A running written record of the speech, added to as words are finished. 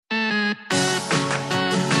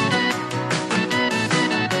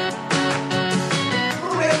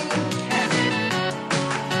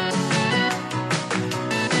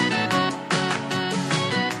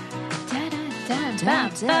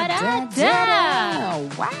Da-da-da.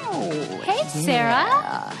 Wow. Hey,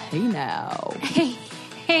 Sarah. Hey now.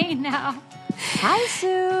 Hey now. Hi, Sue.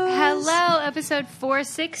 Hello, episode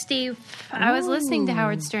 460. I was listening to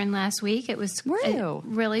Howard Stern last week. It was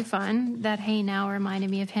really fun. That Hey Now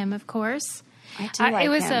reminded me of him, of course. I do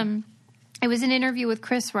like him. It was an interview with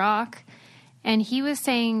Chris Rock, and he was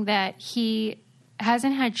saying that he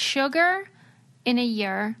hasn't had sugar in a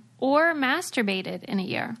year or masturbated in a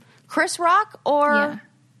year. Chris Rock or? Yeah.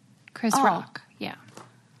 Chris Rock, yeah.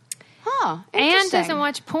 Huh, and doesn't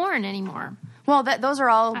watch porn anymore. Well, those are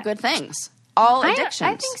all good things. All addictions.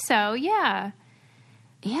 I think so, yeah.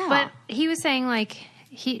 Yeah. But he was saying, like,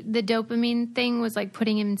 the dopamine thing was, like,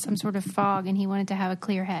 putting him in some sort of fog, and he wanted to have a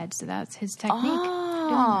clear head, so that's his technique.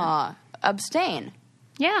 Abstain.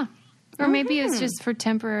 Yeah. Or maybe it was just for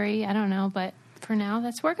temporary, I don't know, but for now,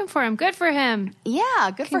 that's working for him. Good for him. Yeah,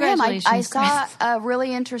 good for him. I saw a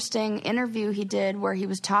really interesting interview he did where he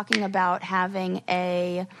was talking about having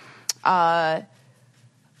a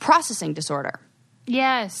processing disorder.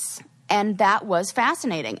 Yes. And that was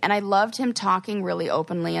fascinating. And I loved him talking really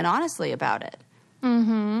openly and honestly about it.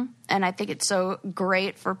 Mm-hmm. And I think it's so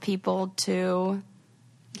great for people to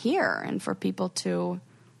hear and for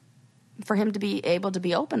him to be able to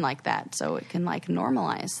be open like that so it can, like,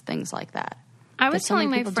 normalize things like that. I was telling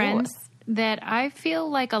my friends that I feel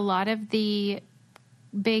like a lot of the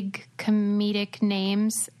big comedic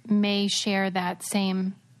names may share that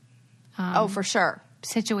same for sure.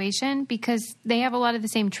 situation because they have a lot of the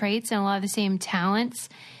same traits and a lot of the same talents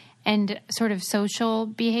and sort of social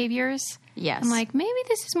behaviors. Yes. I'm like, maybe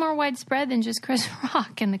this is more widespread than just Chris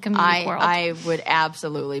Rock in the comedic world. I would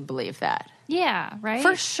absolutely believe that. Yeah, right?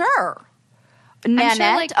 For sure.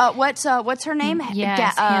 Nanette, sure, what's her name?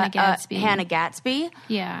 Yes, Hannah Gadsby. Hannah Gadsby.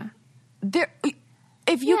 Yeah.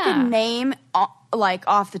 If you could name, like,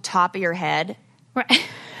 off the top of your head, right.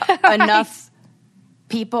 enough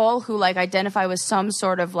people who, like, identify with some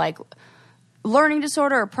sort of, like, learning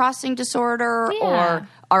disorder or processing disorder or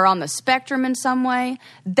are on the spectrum in some way,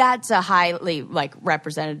 that's a highly, like,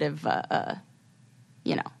 representative,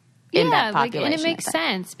 in that population. And it makes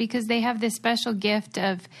sense because they have this special gift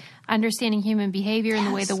of understanding human behavior and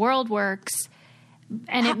the way the world works,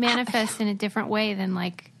 and it manifests in a different way than,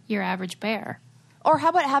 like, your average bear. Or how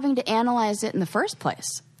about having to analyze it in the first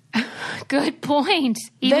place? Good point.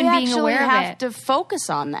 Even being aware of it. They actually have to focus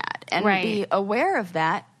on that and be aware of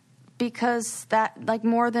that because that, like,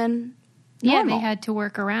 more than normal. Yeah, they had to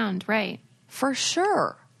work around, right. For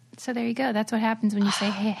sure. So there you go. That's what happens when you say,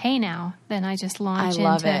 hey now. Then I just launch into...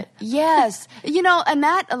 I love it. Yes. And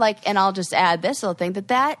that, like, and I'll just add this little thing,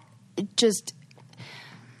 that just...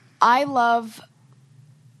 I love,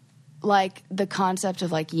 like, the concept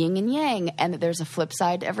of, like, yin and yang, and that there's a flip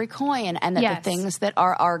side to every coin, and that the things that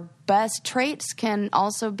are our best traits can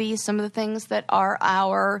also be some of the things that are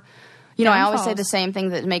our... I always say the same thing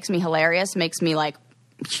that makes me hilarious, makes me, like,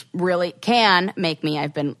 really can make me...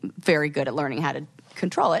 I've been very good at learning how to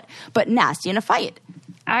control it, but nasty in a fight.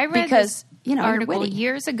 I read this article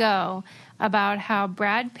years ago about how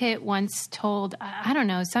Brad Pitt once told, I don't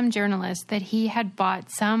know, some journalist that he had bought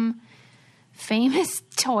some famous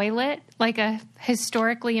toilet, like a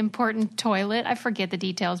historically important toilet. I forget the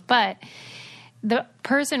details, but the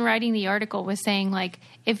person writing the article was saying, like,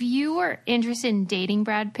 if you were interested in dating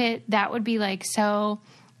Brad Pitt, that would be, like, so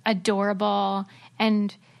adorable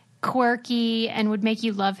and quirky and would make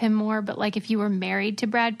you love him more. But, like, if you were married to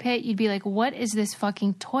Brad Pitt, you'd be like, what is this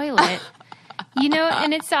fucking toilet?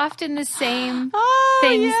 And it's often the same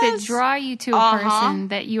things that draw you to a person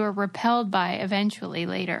that you are repelled by eventually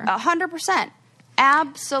later. 100%.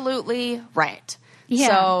 Absolutely right. Yeah.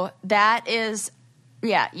 So that is, you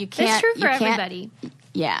can't. It's true for everybody.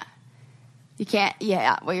 Yeah. You can't,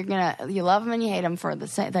 well, you love them and you hate them for the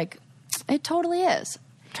same, like, it totally is.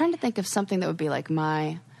 I'm trying to think of something that would be like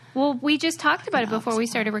Well, we just talked about it before we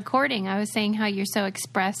started recording. I was saying how you're so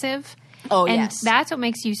expressive. Oh, and yes. that's what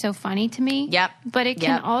makes you so funny to me. Yep. But it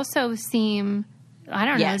can also seem, I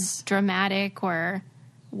don't know, dramatic or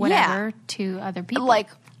whatever to other people. Like,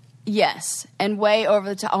 yes. And way over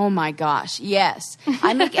the top. Oh, my gosh. Yes.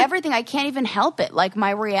 I make everything. I can't even help it. Like,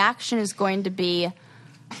 my reaction is going to be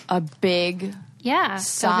a big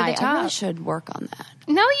sigh. Over the top. I really should work on that.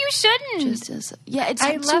 No, you shouldn't.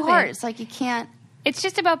 It's too hard. It's like you can't. It's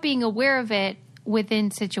just about being aware of it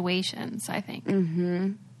within situations, I think.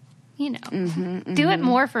 Mm-hmm. Do it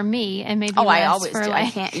more for me and maybe less I always for do. Like... I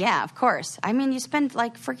can't. Yeah, of course. I mean, you spend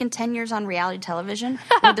like freaking 10 years on reality television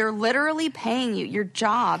where they're literally paying you your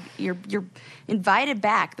job. You're invited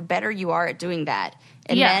back. The better you are at doing that,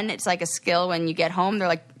 And then it's like a skill when you get home. They're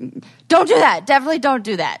like, don't do that. Definitely don't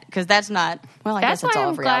do that. Because that's not, well, I guess it's all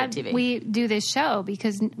of reality TV. We do this show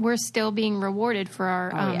because we're still being rewarded for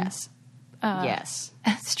our yes.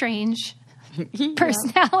 strange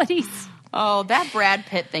personalities. Oh, that Brad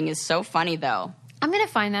Pitt thing is so funny, though. I'm going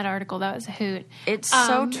to find that article. That was a hoot. It's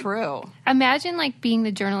so true. Imagine, like, being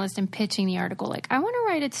the journalist and pitching the article. Like, I want to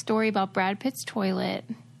write a story about Brad Pitt's toilet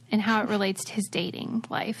and how it relates to his dating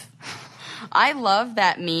life. I love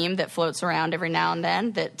that meme that floats around every now and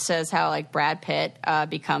then that says how, like, Brad Pitt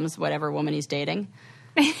becomes whatever woman he's dating.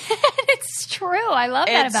 It's true. I love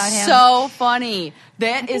that about him. It's so funny.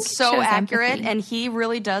 That is so accurate, empathy. And he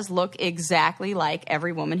really does look exactly like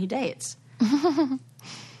every woman he dates.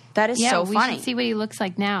 That is so funny. We should see what he looks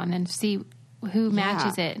like now and then see who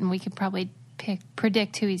matches it, and we could probably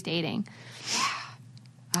predict who he's dating.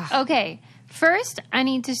 Okay, first I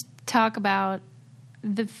need to talk about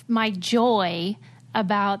my joy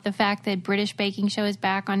about the fact that British Baking Show is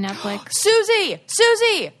back on Netflix. Susie!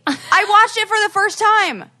 I watched it for the first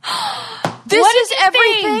time.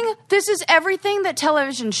 This is everything that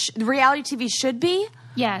television, reality TV should be.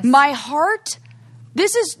 Yes. My heart,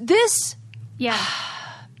 this. Yeah.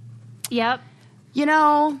 Yep. You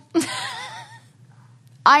know,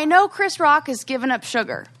 I know Chris Rock has given up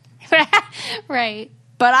sugar. Right.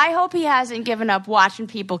 But I hope he hasn't given up watching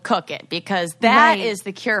people cook it, because that is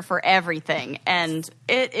the cure for everything. And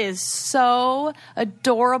it is so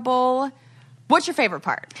adorable. What's your favorite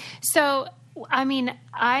part? So, I mean,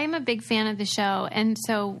 I'm a big fan of the show. And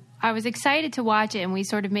so I was excited to watch it. And we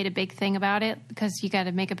sort of made a big thing about it, because you got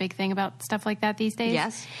to make a big thing about stuff like that these days.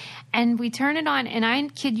 Yes. And we turn it on, and I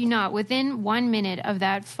kid you not, within 1 minute of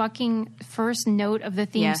that fucking first note of the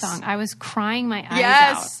theme song, I was crying my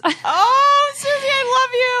eyes out. Oh, Susie, I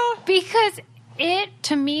love you. Because it,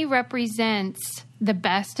 to me, represents the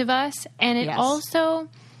best of us. And it also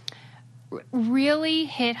really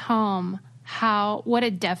hit home what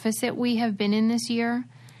a deficit we have been in this year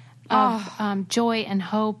of joy and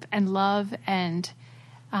hope and love and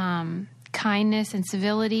kindness and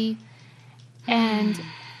civility. And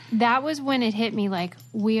that was when it hit me, like,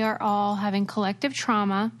 we are all having collective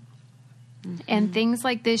trauma, and things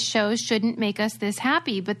like this show shouldn't make us this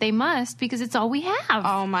happy, but they must, because it's all we have.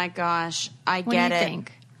 Oh my gosh, I get it. What do you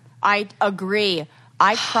think? I agree.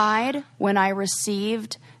 I cried when I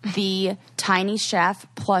received the Tiny Chef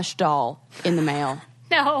plush doll in the mail.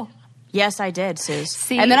 No. Yes, I did, Suze.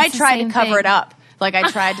 See, and then I tried to cover thing. It up. Like,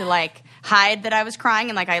 I tried to, hide that I was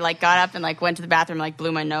crying, and I got up and went to the bathroom and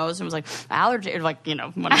blew my nose and was like, allergy, or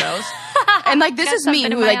one of those. And this is me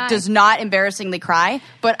who does not embarrassingly cry,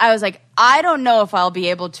 but I was like, I don't know if I'll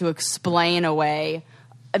be able to explain away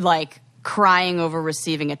crying over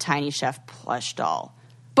receiving a Tiny Chef plush doll.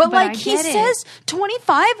 But he says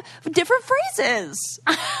 25 different phrases.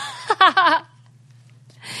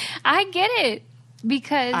 I get it,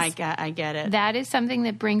 because I get it. That is something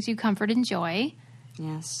that brings you comfort and joy.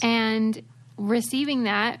 Yes. And receiving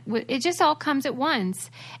that, it just all comes at once.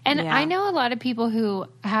 And I know a lot of people who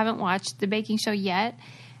haven't watched The Baking Show yet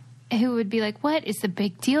who would be like, what is the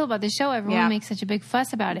big deal about the show? Everyone makes such a big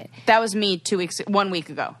fuss about it. That was me 1 week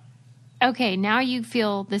ago. Okay, now you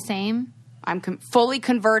feel the same? I'm fully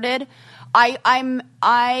converted. I am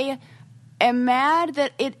mad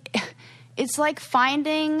that it's like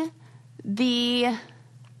finding the...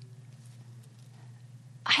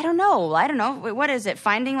 I don't know. What is it?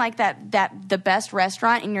 Finding the best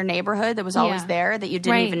restaurant in your neighborhood that was always there that you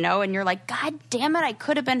didn't even know, and you're like, God damn it, I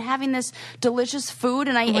could have been having this delicious food,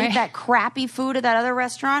 and I ate that crappy food at that other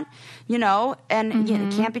restaurant, and you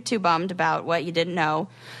can't be too bummed about what you didn't know.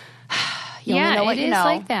 You only know what you know. It is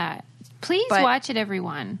like that. Please watch it,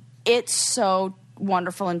 everyone. It's so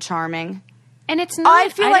wonderful and charming. And it's not... I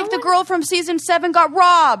feel like the girl from season 7 got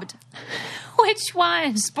robbed. Which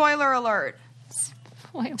one? Spoiler alert.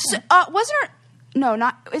 Wait, wasn't her... No,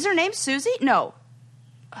 not... Is her name Susie? No.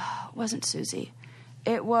 It wasn't Susie.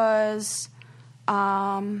 It was...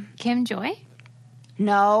 Kim Joy?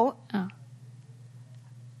 No. Oh.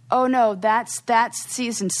 Oh, no. That's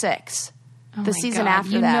season 6. The season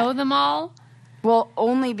after that. You know them all? Well,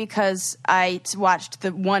 only because I watched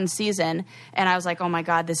the one season, and I was like, oh, my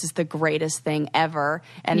God, this is the greatest thing ever.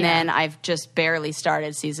 And then I've just barely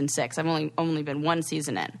started season 6. I've only been one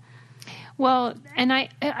season in. Well, and I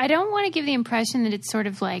don't want to give the impression that it's sort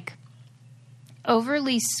of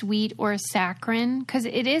overly sweet or saccharine, because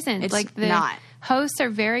it isn't. It's not. Hosts are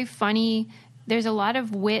very funny. There's a lot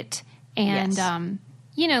of wit and,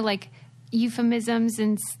 euphemisms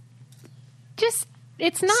and just,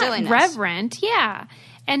 it's not silliness. reverent. Yeah.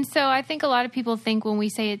 And so I think a lot of people think when we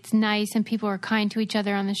say it's nice and people are kind to each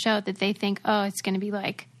other on the show that they think, oh, it's going to be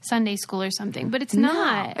like Sunday school or something. But it's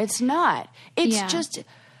not. No, it's not. It's just...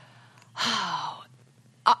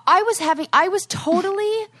 I was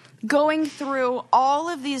totally going through all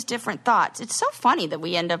of these different thoughts. It's so funny that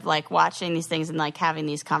we end up like watching these things and like having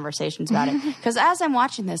these conversations about it. Because as I'm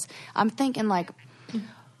watching this, I'm thinking like,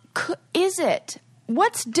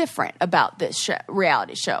 what's different about this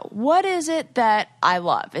reality show? What is it that I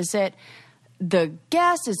love? Is it the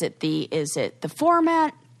guest? Is it the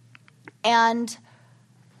format? And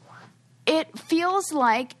it feels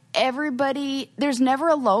like there's never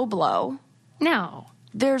a low blow. No.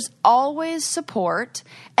 There's always support.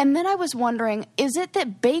 And then I was wondering, is it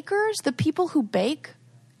that bakers, the people who bake,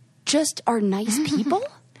 just are nice people?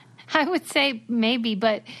 I would say maybe,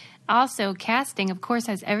 but also casting, of course,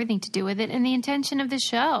 has everything to do with it, and the intention of the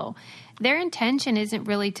show. Their intention isn't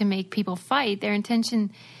really to make people fight. Their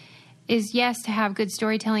intention is, yes, to have good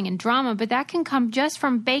storytelling and drama, but that can come just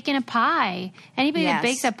from baking a pie. Anybody that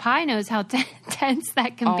bakes a pie knows how tense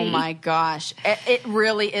that can be. Oh, my gosh. It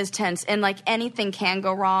really is tense. And, like, anything can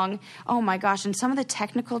go wrong. Oh, my gosh. And some of the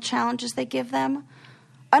technical challenges they give them.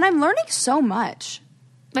 And I'm learning so much.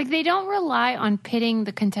 Like, they don't rely on pitting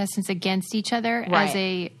the contestants against each other as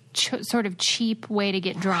a sort of cheap way to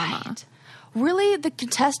get drama. Right. Really, the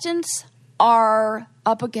contestants are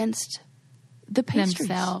up against the pastries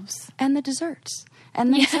themselves and the desserts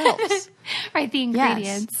and themselves. Right, the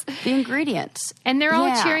ingredients. Yes, the ingredients. And they're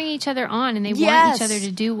all cheering each other on, and they want each other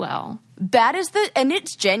to do well. That is and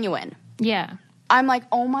it's genuine. Yeah. I'm like,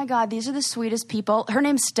 oh my God, these are the sweetest people. Her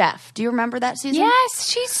name's Steph. Do you remember that season? Yes,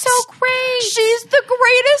 she's so great. She's the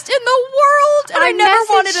greatest in the world. And I never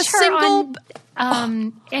wanted a single...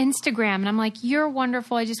 Instagram, and I'm like, you're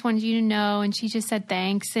wonderful. I just wanted you to know. And she just said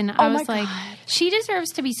thanks. And I was like, she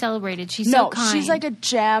deserves to be celebrated. She's so kind. She's like a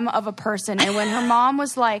gem of a person. And when her mom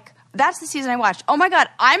was like, that's the season I watched. Oh my God,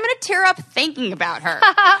 I'm going to tear up thinking about her.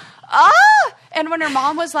 And when her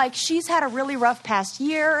mom was like, she's had a really rough past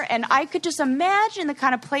year, and I could just imagine the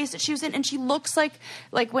kind of place that she was in. And she looks like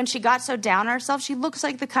when she got so down on herself, she looks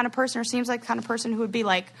like the kind of person, or seems like the kind of person who would be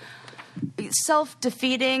like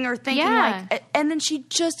self-defeating or thinking like, and then she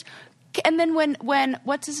just, and then when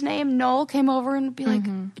what's his name, Noel, came over and would be like,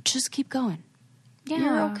 just keep going. Yeah.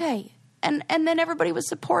 You're okay. And then everybody was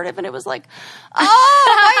supportive, and it was like, oh,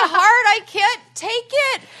 my heart, I can't take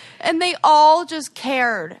it. And they all just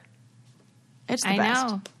cared. It's the best. I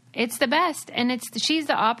know. It's the best. And she's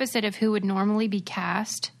the opposite of who would normally be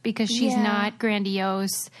cast, because she's not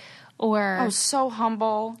grandiose or... Oh, so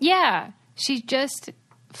humble. Yeah. She's just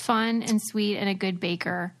fun and sweet and a good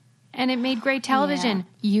baker. And it made great television.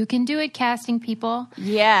 Yeah. You can do it, casting people.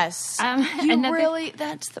 Yes.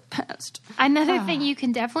 That's the best. Another thing you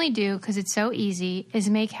can definitely do, because it's so easy, is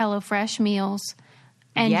make HelloFresh meals.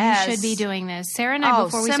 And you should be doing this. Sarah and I,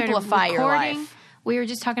 before we started recording, we were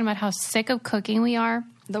just talking about how sick of cooking we are.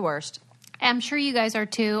 The worst. I'm sure you guys are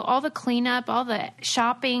too. All the cleanup, all the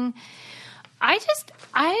shopping.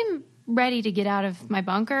 I'm ready to get out of my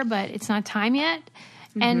bunker, but it's not time yet.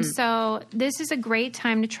 Mm-hmm. And so this is a great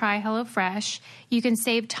time to try HelloFresh. You can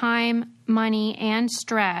save time, money, and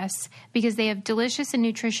stress because they have delicious and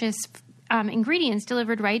nutritious ingredients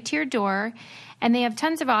delivered right to your door. And they have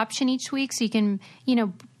tons of option each week, so you can,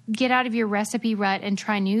 get out of your recipe rut and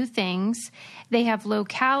try new things. They have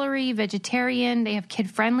low-calorie, vegetarian. They have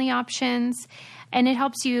kid-friendly options. And it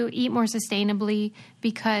helps you eat more sustainably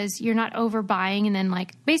because you're not overbuying. And then,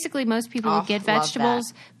 basically most people will get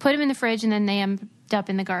vegetables, put them in the fridge, and then they end up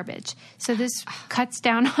in the garbage. So this cuts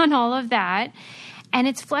down on all of that. And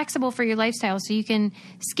it's flexible for your lifestyle. So you can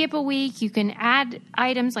skip a week. You can add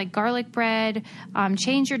items like garlic bread,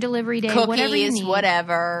 change your delivery day, cookies, whatever you need.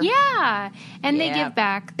 Whatever. Yeah. And they give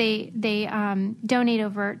back. They donate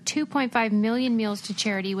over 2.5 million meals to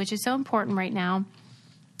charity, which is so important right now.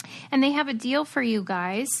 And they have a deal for you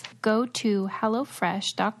guys. Go to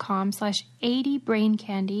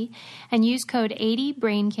HelloFresh.com/80BrainCandy and use code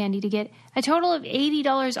 80BrainCandy to get a total of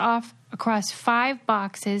 $80 off across 5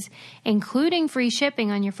 boxes, including free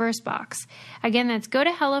shipping on your first box. Again, that's go to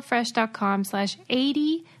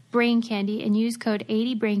HelloFresh.com/80BrainCandy and use code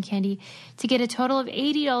 80BrainCandy to get a total of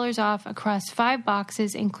 $80 off across 5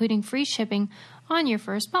 boxes, including free shipping on your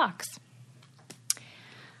first box.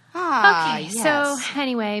 Okay, so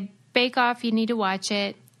anyway, Bake Off, you need to watch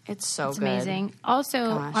it. It's good. Amazing. Also,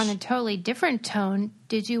 on a totally different tone,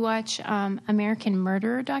 did you watch American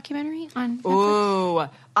Murderer documentary on Netflix? Ooh,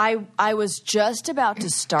 I was just about to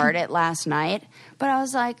start it last night, but I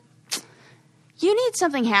was like, you need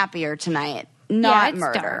something happier tonight. not it's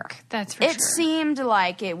murder. Dark. That's for it sure. seemed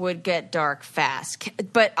like it would get dark fast,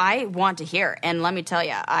 but I want to hear. And let me tell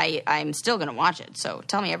you, I'm still going to watch it. So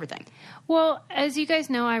tell me everything. Well, as you guys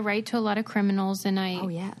know, I write to a lot of criminals, and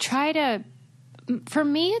I try to. For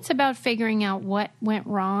me, it's about figuring out what went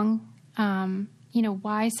wrong.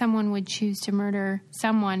 Why someone would choose to murder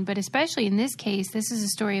someone, but especially in this case, this is a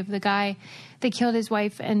story of the guy that killed his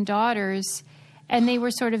wife and daughters, and they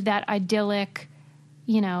were sort of that idyllic,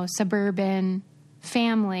 suburban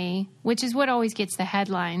family, which is what always gets the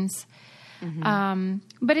headlines. Mm-hmm.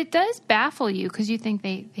 But it does baffle you because you think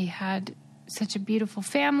they had such a beautiful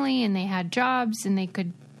family and they had jobs and they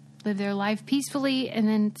could live their life peacefully, and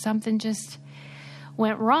then something just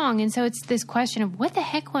went wrong. And so it's this question of what the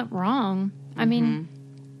heck went wrong? I mean,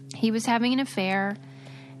 he was having an affair,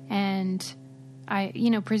 and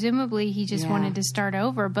presumably he just wanted to start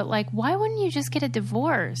over. But why wouldn't you just get a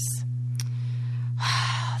divorce?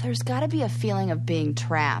 There's got to be a feeling of being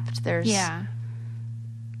trapped. I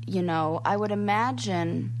would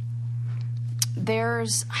imagine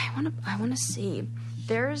there's. I want to see.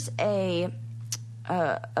 There's a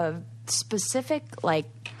specific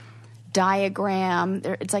diagram.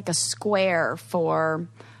 It's like a square for.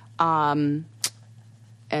 I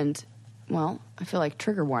feel like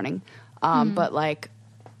trigger warning, but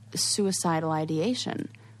suicidal ideation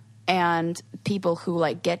and people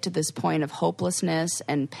who get to this point of hopelessness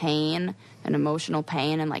and pain and emotional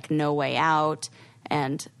pain and no way out.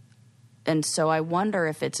 And so I wonder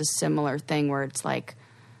if it's a similar thing where it's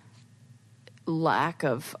lack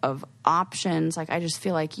of options. I just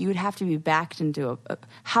feel like you'd have to be backed into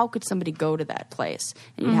how could somebody go to that place?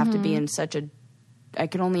 And you'd have to be in such a, I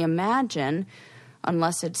can only imagine,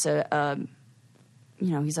 unless it's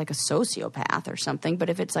he's like a sociopath or something. But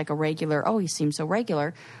if it's a regular, he seems so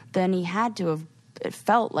regular, then he had to have, it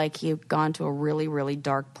felt like he had gone to a really, really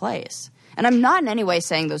dark place. And I'm not in any way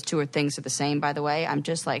saying those two things are the same, by the way. I'm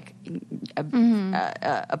just applying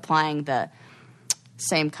the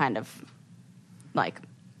same kind of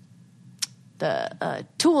the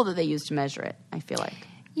tool that they use to measure it. I feel like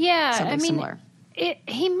something similar.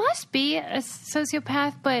 He must be a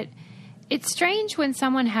sociopath, but it's strange when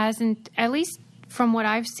someone hasn't, at least from what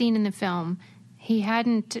I've seen in the film, he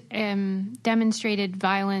hadn't demonstrated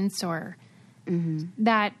violence or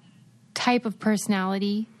that type of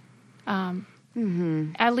personality,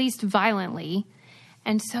 at least violently.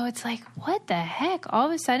 And so it's what the heck? All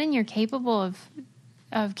of a sudden you're capable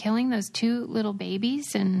of killing those two little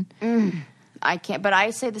babies? And I can't, but I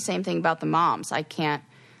say the same thing about the moms. I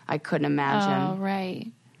couldn't imagine. Oh,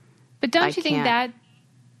 right. But don't you think that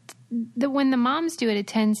when the moms do it, it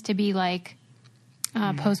tends to be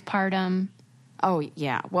postpartum? Oh,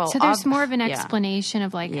 yeah. Well, so there's more of an explanation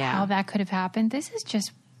of how that could have happened. This is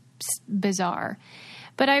just bizarre.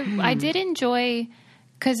 But I did enjoy,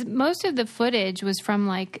 because most of the footage was from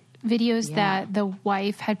videos that the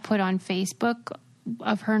wife had put on Facebook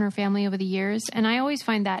of her and her family over the years. And I always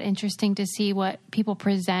find that interesting to see what people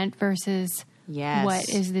present versus what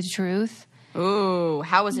is the truth. Ooh,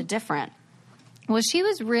 how was it different? Well, she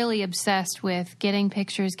was really obsessed with getting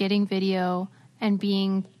pictures, getting video, and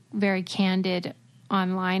being very candid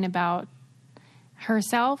online about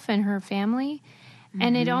herself and her family.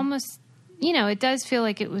 And it almost, it does feel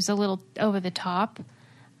like it was a little over the top.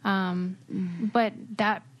 But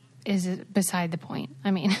that is beside the point.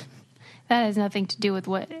 I mean, that has nothing to do with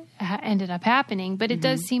what ended up happening. But it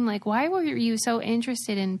does seem why were you so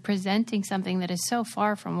interested in presenting something that is so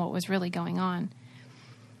far from what was really going on?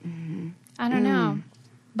 I don't know.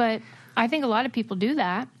 But I think a lot of people do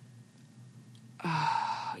that.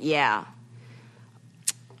 Yeah.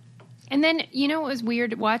 And then, what was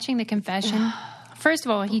weird watching the confession? First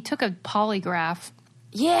of all, he took a polygraph.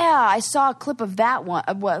 Yeah, I saw a clip of that one,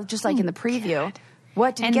 just in the preview. God.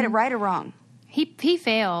 What, did he get it right or wrong? He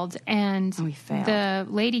failed, and he failed. The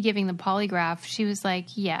lady giving the polygraph, she was like,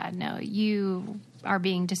 yeah, no, you are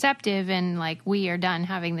being deceptive, and we are done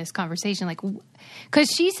having this conversation. Because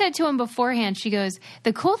she said to him beforehand, she goes,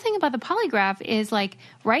 the cool thing about the polygraph is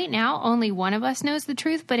right now only one of us knows the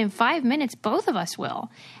truth, but in 5 minutes both of us will.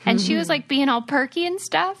 And she was being all perky and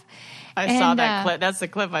stuff. I saw that clip. That's the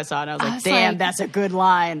clip I saw, and I was like, damn, that's a good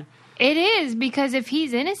line. It is, because if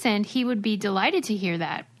he's innocent, he would be delighted to hear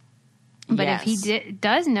that. But if he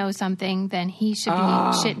does know something, then he should be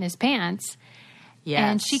shitting his pants. Yes.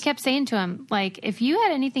 And she kept saying to him, if you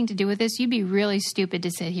had anything to do with this, you'd be really stupid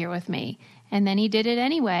to sit here with me. And then he did it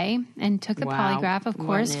anyway and took the polygraph, of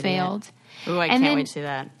course, failed. Ooh, I can't wait to see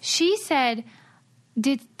that. She said,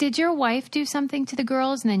 did your wife do something to the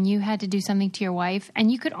girls? And then you had to do something to your wife? And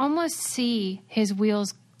you could almost see his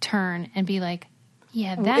wheels turn and be like,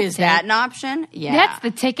 Yeah, that's Is that an option? Yeah. That's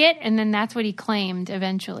the ticket, and then that's what he claimed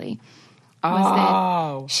eventually.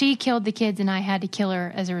 Was that she killed the kids and I had to kill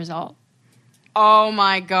her as a result. Oh,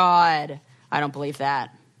 my God. I don't believe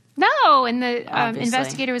that. No, and the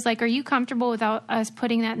investigator was like, are you comfortable without us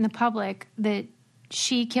putting that in the public, that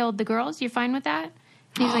she killed the girls? You're fine with that?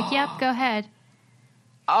 And he was like, yep, go ahead.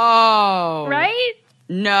 Oh. Right?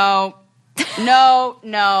 No.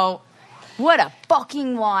 No. What a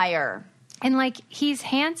fucking liar. And, like, he's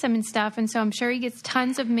handsome and stuff, and so I'm sure he gets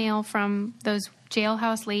tons of mail from those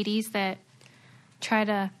jailhouse ladies that try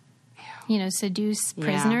to, seduce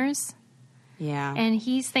prisoners. Yeah. And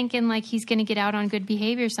he's thinking, like, he's going to get out on good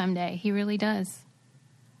behavior someday. He really does.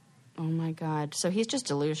 Oh, my God. So he's just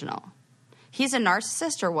delusional. He's a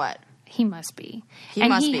narcissist or what? He must be. He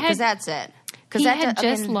must be, because that's it. He had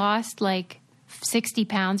just lost, like, 60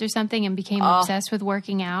 pounds or something and became obsessed with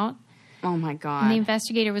working out. Oh, my God. And the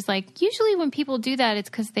investigator was like, usually when people do that, it's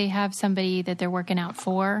because they have somebody that they're working out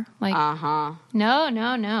for. Like,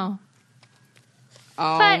 no.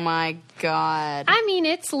 Oh, but, my God. I mean,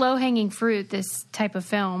 it's low-hanging fruit, this type of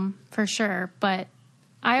film, for sure. But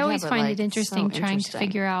I always find it interesting trying to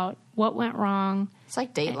figure out what went wrong. It's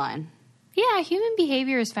like Dateline. Yeah, human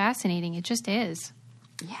behavior is fascinating. It just is.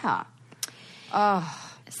 Yeah. Oh.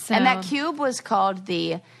 So, and that cube was called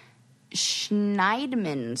the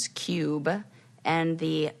Schneidman's cube, and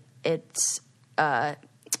it's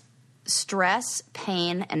stress,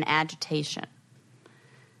 pain, and agitation.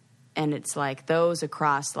 And it's like those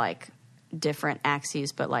across like different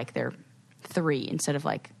axes, but like they're 3 instead of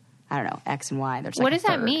like, I don't know, X and Y. There's like what does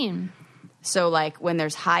that mean? So like when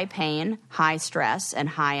there's high pain, high stress, and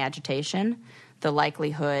high agitation, the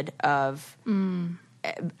likelihood of an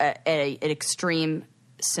extreme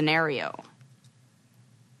scenario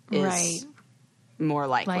is more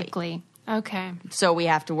likely. Okay. So we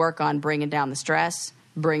have to work on bringing down the stress,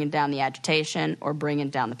 bringing down the agitation, or bringing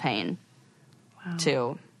down the pain. Wow.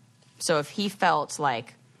 Too. So if he felt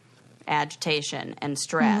like agitation and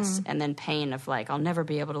stress and then pain of like, I'll never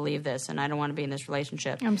be able to leave this and I don't want to be in this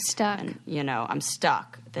relationship. I'm stuck. And, I'm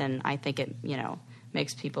stuck. Then I think it,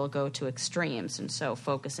 makes people go to extremes. And so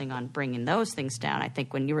focusing on bringing those things down, I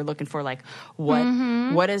think when you were looking for like,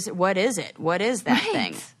 what is it? What is that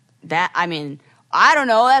thing? I don't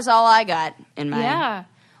know. That's all I got in my... Yeah.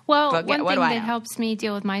 Well, one thing that helps me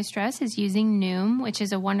deal with my stress is using Noom, which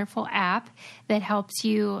is a wonderful app that helps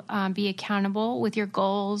you be accountable with your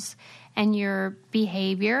goals and your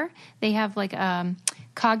behavior. They have like a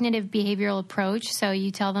cognitive behavioral approach. So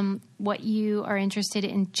you tell them what you are interested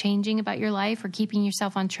in changing about your life or keeping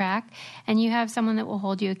yourself on track. And you have someone that will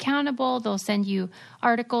hold you accountable. They'll send you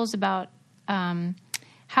articles about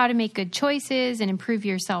how to make good choices and improve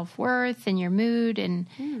your self-worth and your mood and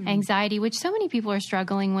anxiety, which so many people are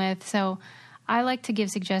struggling with. So I like to give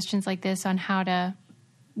suggestions like this on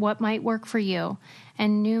what might work for you.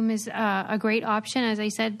 And Noom is a great option. As I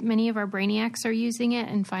said, many of our brainiacs are using it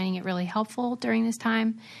and finding it really helpful during this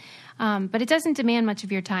time. But it doesn't demand much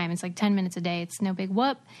of your time. It's like 10 minutes a day. It's no big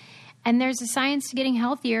whoop. And there's a science to getting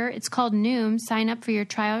healthier. It's called Noom. Sign up for your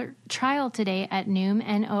trial today at Noom,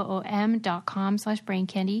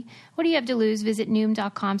 Noom.com/braincandy. What do you have to lose? Visit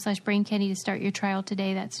Noom.com/braincandy to start your trial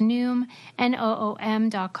today. That's Noom,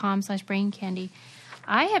 Noom.com/braincandy.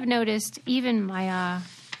 I have noticed even my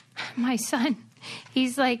son,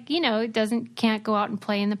 he's like, can't go out and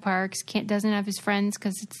play in the parks, doesn't have his friends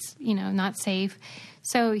because it's, not safe.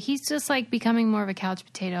 So he's just like becoming more of a couch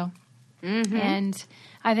potato. Mm-hmm. And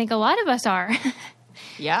I think a lot of us are.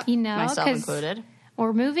 Yep, myself included.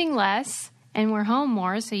 We're moving less and we're home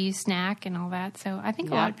more, so you snack and all that. So I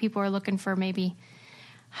think a lot of people are looking for maybe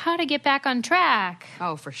how to get back on track.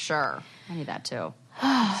 Oh, for sure. I need that too.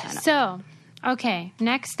 So, okay,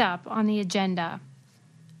 next up on the agenda.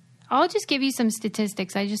 I'll just give you some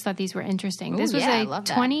statistics. I just thought these were interesting. This was a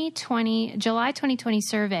July 2020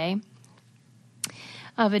 survey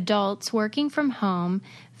of adults working from home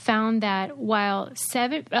found that while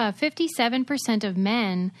 57% of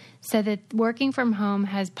men said that working from home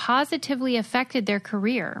has positively affected their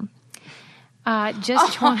career,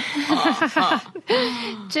 just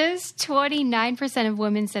 29% of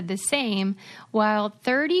women said the same, while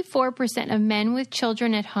 34% of men with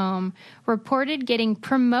children at home reported getting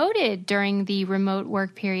promoted during the remote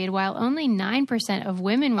work period, while only 9% of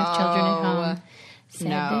women with children at home said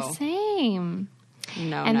the same.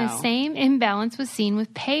 The same imbalance was seen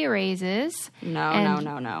with pay raises.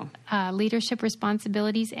 No. Leadership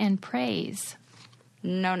responsibilities and praise.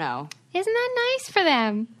 No. Isn't that nice for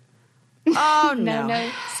them? Oh, no. No.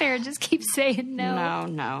 Sarah just keeps saying no.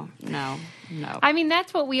 No. I mean,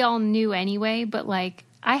 that's what we all knew anyway, but like,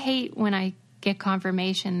 I hate when I get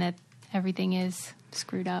confirmation that everything is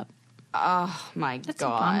screwed up. Oh, my God. That's a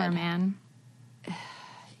bummer, man.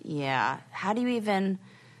 Yeah. How do you even...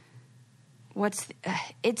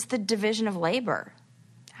 it's the division of labor.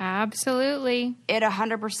 Absolutely. It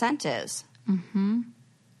 100% is. Mm-hmm.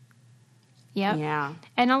 Yep. Yeah.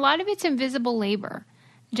 And a lot of it's invisible labor.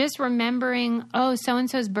 Just remembering, oh,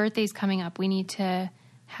 so-and-so's birthday's coming up. We need to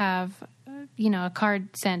have, a card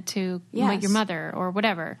sent to your mother or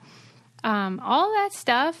whatever. All that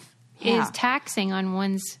stuff is taxing on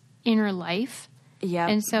one's inner life. Yeah.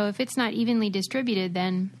 And so if it's not evenly distributed,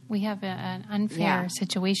 then we have an unfair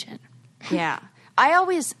situation. Yeah. I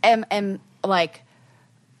always am like,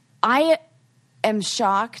 I am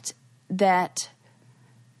shocked that,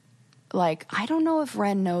 like, I don't know if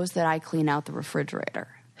Ren knows that I clean out the refrigerator.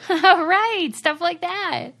 Right. Stuff like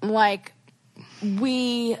that. Like,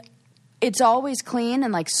 it's always clean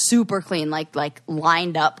and, like, super clean, like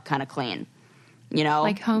lined up kind of clean,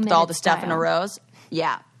 like home with all the stuff in a rows.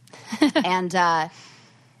 Yeah. and I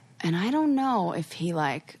don't know if he,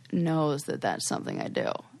 like, knows that that's something I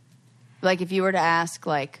do. Like, if you were to ask,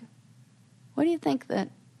 like, what do you think that...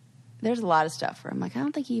 There's a lot of stuff where I'm like, I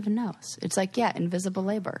don't think he even knows. It's like, invisible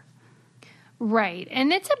labor. Right.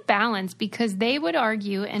 And it's a balance because they would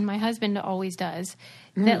argue, and my husband always does,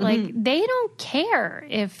 that, like, they don't care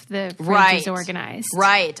if the fridge is organized.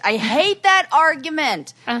 Right. I hate that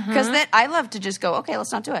argument. Because I love to just go, okay,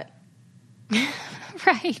 let's not do it.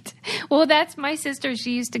 Right. Well, that's my sister.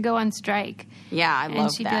 She used to go on strike. Yeah, I love that.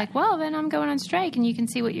 And she'd be like, well, then I'm going on strike, and you can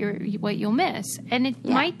see what you'll miss. And it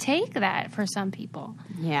might take that for some people.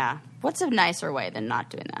 Yeah. What's a nicer way than not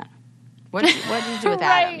doing that? What did you do with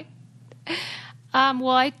Adam?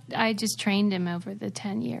 Well, I just trained him over the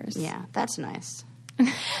 10 years. Yeah, that's nice.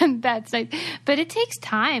 That's nice. But it takes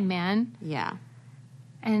time, man. Yeah.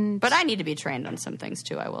 But I need to be trained on some things,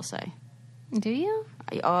 too, I will say. Do you?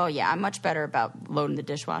 Oh, yeah. I'm much better about loading the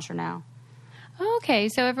dishwasher now. Okay,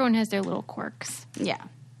 so everyone has their little quirks. Yeah.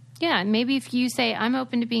 Yeah, maybe if you say, I'm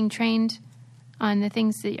open to being trained on the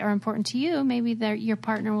things that are important to you, maybe your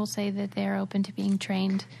partner will say that they're open to being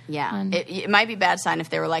trained. Yeah. It might be a bad sign if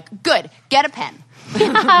they were like, good, get a pen.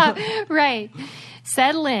 Right.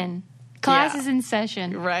 Settle in. Class is in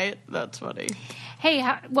session. Right? That's funny. Hey,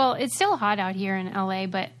 well, it's still hot out here in LA,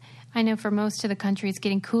 but I know for most of the country it's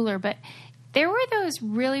getting cooler, but there were those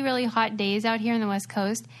really, really hot days out here on the West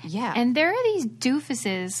Coast. Yeah. And there are these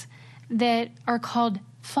doofuses that are called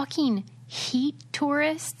fucking heat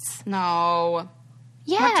tourists. No.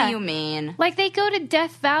 Yeah. What do you mean? Like they go to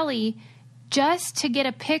Death Valley just to get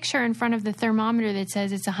a picture in front of the thermometer that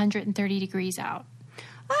says it's 130 degrees out.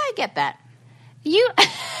 I get that. You...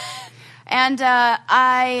 And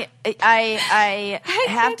I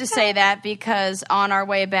have to say that because on our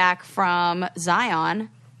way back from Zion,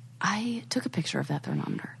 I took a picture of that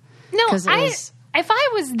thermometer. No, if I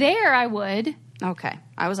was there, I would. Okay.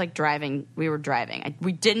 I was like driving. We were driving.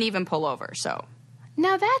 We didn't even pull over, so.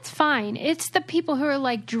 No, that's fine. It's the people who are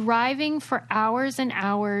like driving for hours and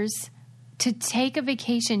hours to take a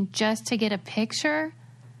vacation just to get a picture.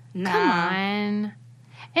 Nah. Come on.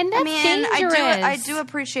 And that's dangerous. I do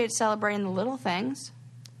appreciate celebrating the little things.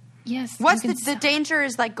 Yes. What's the danger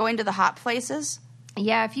is like going to the hot places?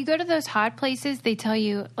 Yeah, if you go to those hot places, they tell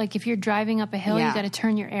you, like, if you're driving up a hill, you got to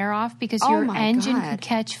turn your air off because your engine could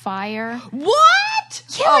catch fire. What?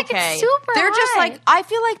 Yeah, like it's super They're hot. just like, I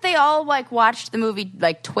feel like they all like watched the movie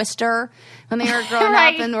like Twister when they were growing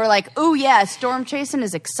up and were like, ooh, yeah, storm chasing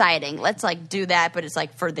is exciting. Let's like do that, but it's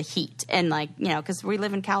like for the heat. And like, because we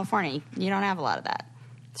live in California, you don't have a lot of that.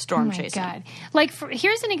 Storm chasing. God. Like,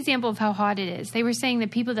 here's an example of how hot it is. They were saying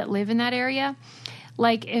that people that live in that area,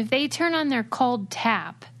 like, if they turn on their cold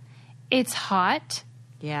tap, it's hot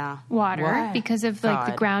water because of, like,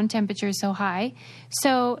 the ground temperature is so high.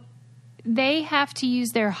 So they have to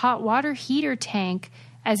use their hot water heater tank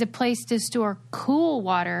as a place to store cool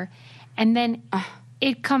water, and then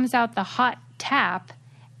it comes out the hot tap.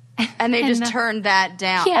 And they just turn that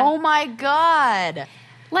down. Yeah. Oh, my God.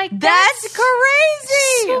 Like that's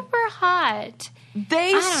crazy. Super hot.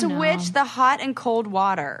 They switch the hot and cold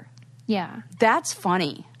water. Yeah. That's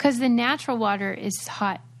funny. Because the natural water is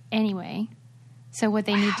hot anyway. So what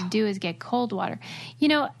they need to do is get cold water.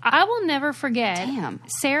 I will never forget. Damn.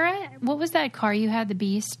 Sarah, what was that car you had, the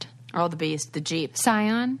Beast? Oh, the Beast, the Jeep.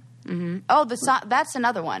 Scion? Mm-hmm. Oh, that's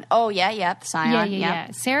another one. Oh, yeah, the Scion.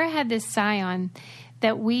 Yeah. Sarah had this Scion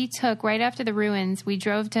that we took right after the ruins. We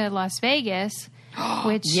drove to Las Vegas,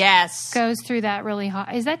 which goes through that really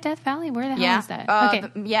hot. Is that Death Valley? Where the hell is that? Okay.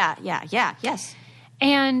 Yes.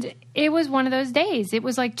 And it was one of those days. It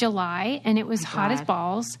was like July, and it was hot as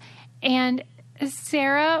balls. And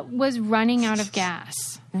Sarah was running out of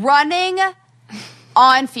gas. Running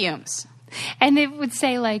on fumes. And it would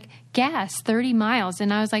say, like, gas, 30 miles.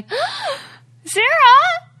 And I was like, Sarah!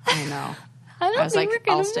 I know. I was like,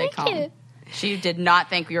 I'll stay calm. It. She did not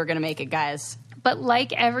think we were going to make it, guys. But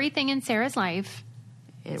like everything in Sarah's life,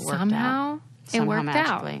 it worked somehow out. It worked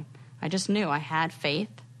magically. out. I just knew. I had faith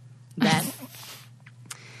that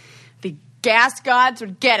the gas gods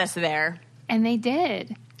would get us there. And they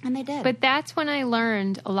did. And they did. But that's when I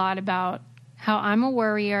learned a lot about how I'm a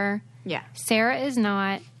worrier. Yeah. Sarah is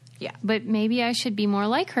not. Yeah. But maybe I should be more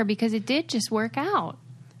like her because it did just work out.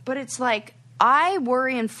 But it's like, I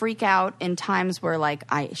worry and freak out in times where, like,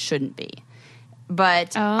 I shouldn't be.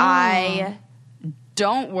 But I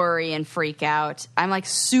don't worry and freak out. I'm, like,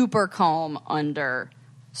 super calm under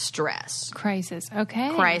stress. Crisis.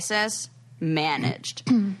 Okay. Crisis managed.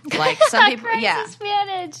 Like, some people, Crisis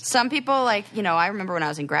managed. Some people, like, you know, I remember when I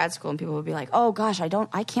was in grad school and people would be like, oh, gosh,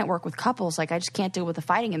 I can't work with couples. Like, I just can't deal with the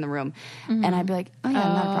fighting in the room. Mm-hmm. And I'd be like, oh, yeah,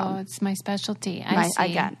 not a problem. It's my specialty. I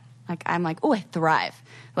see. I'm like, oh, I thrive.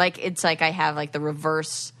 Like, it's like I have, like, the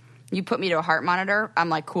reverse. You put me to a heart monitor, I'm,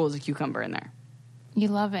 like, cool as a cucumber in there. You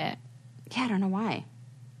love it. Yeah, I don't know why.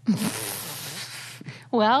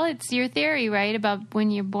 Well, it's your theory, right? About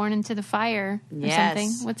when you're born into the fire or something.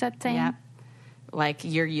 What's that saying? Yeah. Like,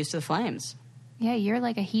 you're used to the flames. Yeah, you're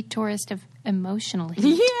like a heat tourist of emotional heat.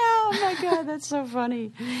 Yeah, oh my God, that's so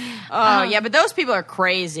funny. Oh, yeah, but those people are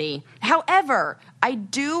crazy. However, I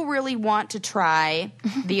do really want to try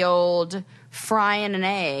the old frying an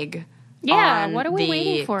egg. Yeah, on what are we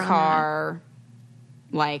waiting for? Car,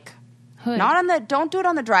 like, hood. Don't do it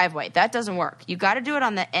on the driveway. That doesn't work. You got to do it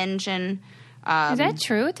on the engine. Is that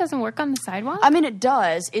true? It doesn't work on the sidewalk? I mean, it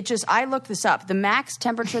does. It just, I looked this up. The max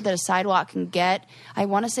temperature that a sidewalk can get, I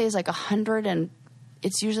want to say is like 100 and,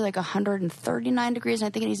 it's usually like 139 degrees, and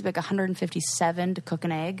I think it needs to be like 157 to cook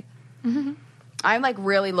an egg. Mm-hmm. I like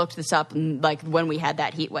really looked this up, like when we had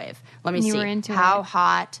that heat wave. Let me see. How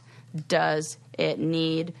hot does it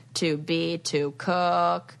need to be to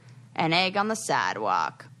cook an egg on the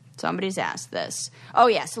sidewalk? Somebody's asked this. Oh,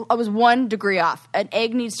 yeah. So I was 1 degree off. An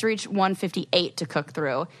egg needs to reach 158 to cook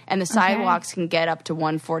through, and the sidewalks can get up to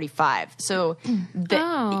 145. So,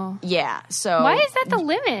 yeah. So why is that the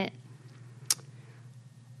limit?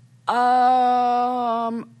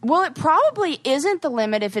 Well, it probably isn't the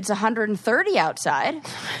limit if it's 130 outside.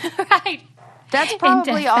 Right. That's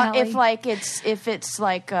probably if it's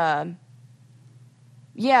like, yeah,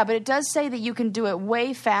 but it does say that you can do it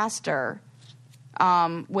way faster.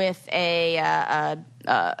 With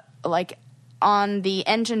like on the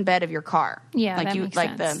engine bed of your car. Yeah, like that you makes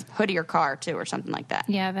like sense. the hood of your car too, or something like that.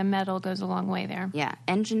 Yeah, the metal goes a long way there. Yeah,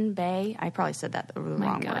 engine bay. I probably said that the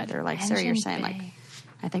wrong word. They're like, Sarah, you're saying bay. like,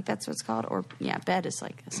 I think that's what it's called. Or yeah, bed is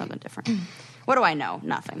like something different. What do I know?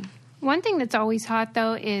 Nothing. One thing that's always hot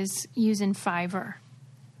though is using Fiverr.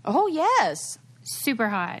 Oh yes, super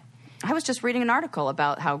hot. I was just reading an article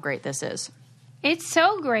about how great this is. It's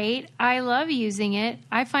so great. I love using it.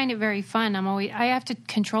 I find it very fun. I have to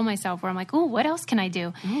control myself where I'm like, oh, what else can I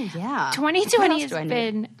do? Oh, yeah. 2020 has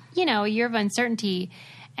been, a year of uncertainty.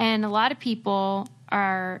 And a lot of people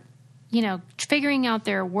are, figuring out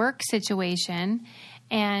their work situation.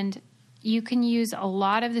 And you can use a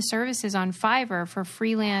lot of the services on Fiverr for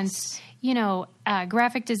freelance,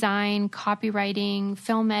 graphic design, copywriting,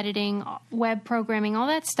 film editing, web programming, all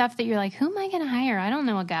that stuff that you're like, who am I going to hire? I don't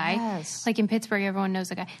know a guy. Yes. Like in Pittsburgh, everyone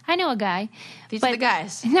knows a guy. I know a guy. These are the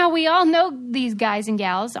guys. Now, we all know these guys and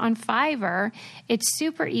gals on Fiverr. It's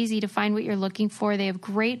super easy to find what you're looking for. They have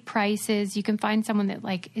great prices. You can find someone that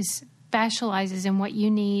specializes in what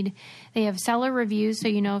you need. They have seller reviews, so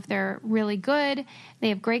you know if they're really good. They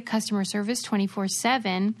have great customer service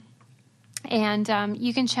 24/7. And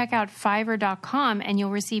you can check out Fiverr.com and you'll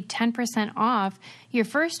receive 10% off your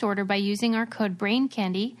first order by using our code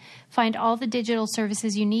BRAINCANDY. Find all the digital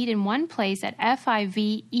services you need in one place at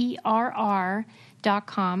Fiverr.com,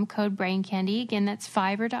 code BRAINCANDY. Again, that's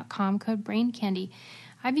Fiverr.com, code BRAINCANDY.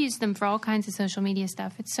 I've used them for all kinds of social media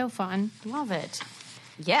stuff. It's so fun. Love it.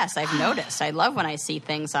 Yes, I've noticed. I love when I see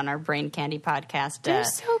things on our Brain Candy podcast They're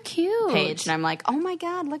so cute. page, and I'm like, oh my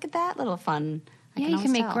God, look at that little fun. Yeah, you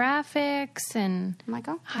can make graphics and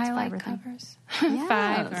highlight covers.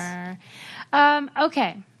 Yes. Fiverr.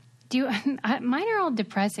 Okay. Mine are all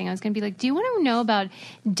depressing. I was going to be like, do you want to know about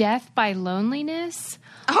death by loneliness?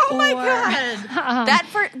 Oh my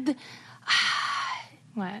God.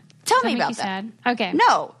 What? Tell me about that. Sad? Okay.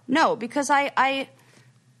 No, because I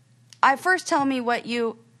first tell me what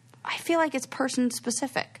I feel like it's person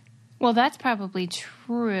specific. Well, that's probably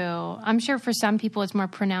true. I'm sure for some people it's more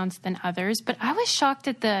pronounced than others, but I was shocked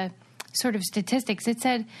at the sort of statistics. It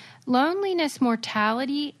said loneliness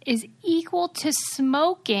mortality is equal to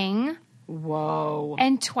smoking. Whoa.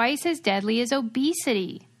 And twice as deadly as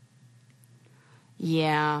obesity.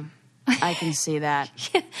 Yeah, I can see that.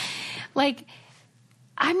 Like,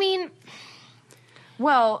 I mean...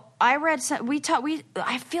 Well, I read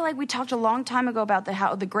I feel like we talked a long time ago about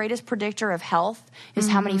how the greatest predictor of health is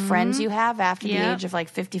how many friends you have after the age of like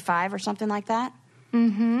 55 or something like that.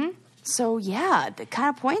 Mm-hmm. So yeah, that kind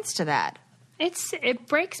of points to that. It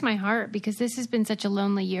breaks my heart because this has been such a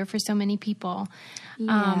lonely year for so many people.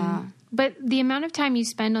 Yeah. But the amount of time you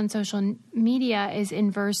spend on social media is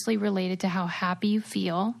inversely related to how happy you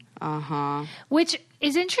feel. Uh-huh. Which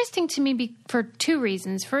is interesting to me for two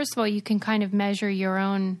reasons. First of all, you can kind of measure your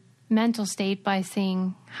own mental state by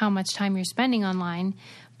seeing how much time you're spending online.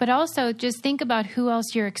 But also just think about who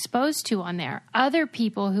else you're exposed to on there. Other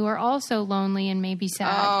people who are also lonely and maybe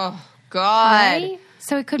sad. Oh, God. Right?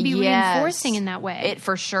 So it could be reinforcing in that way. It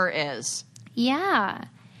for sure is. Yeah.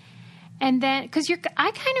 And then, because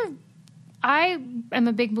I am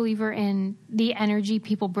a big believer in the energy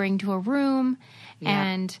people bring to a room. Yeah.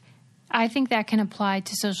 And I think that can apply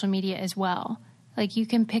to social media as well. Like you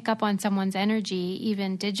can pick up on someone's energy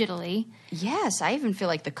even digitally. Yes. I even feel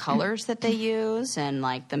like the colors that they use and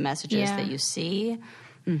like the messages that you see.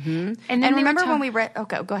 Mm-hmm. And remember when we read,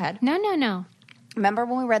 okay, go ahead. No. Remember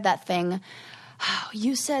when we read that thing?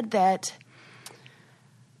 You said that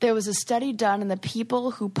there was a study done, and the people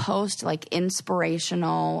who post like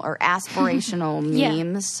inspirational or aspirational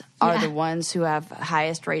memes are the ones who have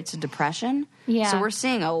highest rates of depression. Yeah. So we're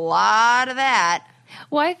seeing a lot of that.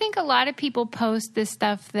 Well, I think a lot of people post this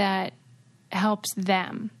stuff that helps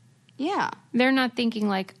them. Yeah. They're not thinking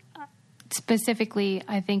like specifically,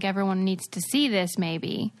 I think everyone needs to see this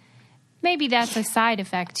maybe. Maybe that's a side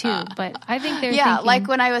effect too, but I think they're thinking... like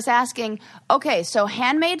when I was asking, okay, so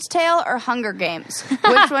Handmaid's Tale or Hunger Games?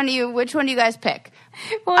 Which one do you guys pick?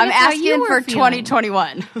 Well, I'm asking for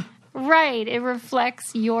 2021. Right. It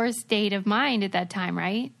reflects your state of mind at that time,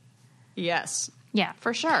 right? Yes. Yeah.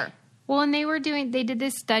 For sure. Well, and they did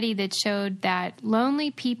this study that showed that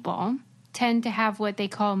lonely people tend to have what they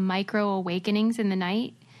call micro awakenings in the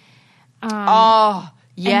night.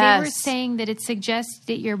 Yes. And they were saying that it suggests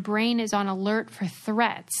that your brain is on alert for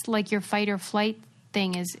threats, like your fight or flight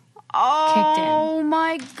thing is kicked in. Oh,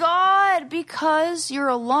 my God, because you're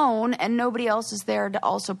alone and nobody else is there to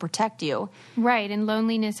also protect you. Right, and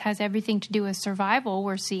loneliness has everything to do with survival,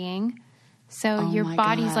 we're seeing. So your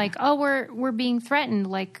body's like, oh, we're being threatened,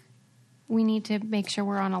 like we need to make sure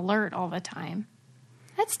we're on alert all the time.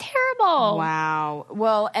 That's terrible. Wow.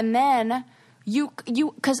 Well, and then...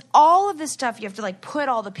 because all of this stuff, you have to like put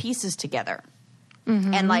all the pieces together.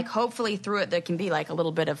 Mm-hmm. And like hopefully through it there can be like a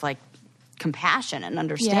little bit of like compassion and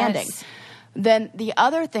understanding. Yes. Then the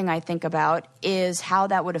other thing I think about is how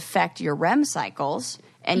that would affect your REM cycles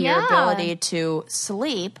and your ability to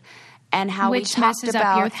sleep, and how which we talked messes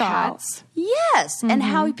about up your thoughts. And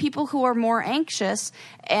how people who are more anxious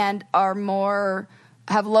and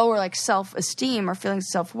have lower like self-esteem or feelings of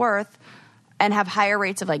self-worth and have higher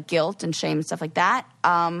rates of like guilt and shame and stuff like that,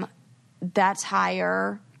 that's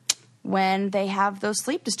higher when they have those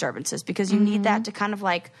sleep disturbances, because you need that to kind of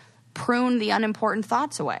like prune the unimportant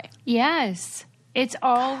thoughts away. Yes. It's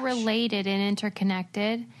all related and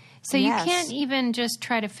interconnected. So you can't even just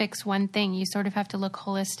try to fix one thing. You sort of have to look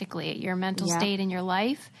holistically at your mental state in your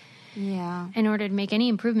life in order to make any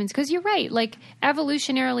improvements. Because you're right. Like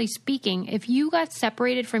evolutionarily speaking, if you got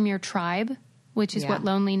separated from your tribe, which is what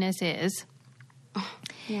loneliness is,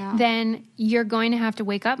 then you're going to have to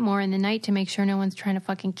wake up more in the night to make sure no one's trying to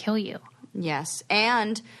fucking kill you. Yes.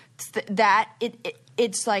 And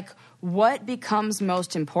it's like what becomes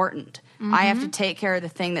most important. Mm-hmm. I have to take care of the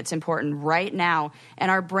thing that's important right now.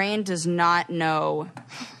 And our brain does not know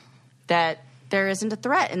that there isn't a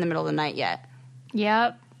threat in the middle of the night yet.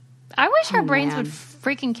 Yep. I wish our brains would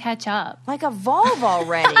freaking catch up. Like evolve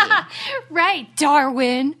already. Right,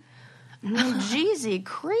 Darwin. Jeezy,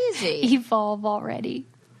 crazy. Evolve already.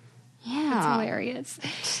 Yeah. It's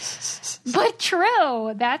hilarious. But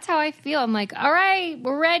true. That's how I feel. I'm like, all right,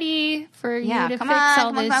 we're ready for you to fix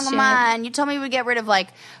all this shit. Come on. You told me we get rid of like,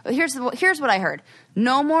 here's what I heard.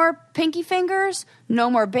 No more pinky fingers, no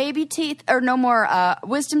more baby teeth, or no more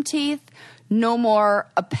wisdom teeth, no more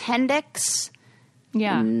appendix.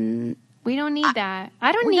 Yeah. We don't need that.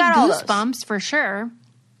 I don't need goosebumps for sure.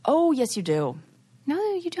 Oh, yes, you do. No,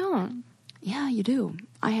 you don't. Yeah, you do.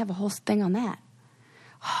 I have a whole thing on that.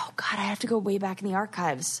 Oh, God, I have to go way back in the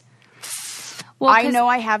archives. Well, I know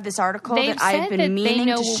I have this article that I've been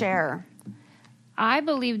meaning to share. I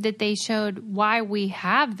believe that they showed why we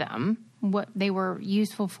have them. what they were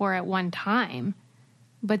useful for at one time,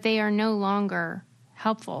 but they are no longer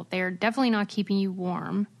helpful. They are definitely not keeping you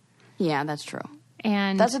warm. Yeah, that's true.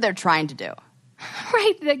 And that's what they're trying to do.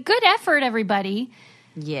 Right. Good effort, everybody.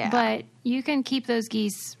 Yeah. But you can keep those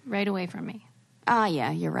geese right away from me.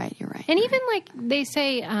 Yeah, you're right. And even like they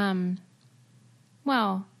say,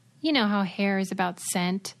 well, you know how hair is about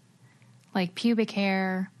scent, like pubic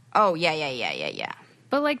hair. Oh, yeah.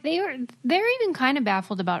 But like they're even kind of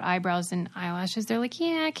baffled about eyebrows and eyelashes. They're like,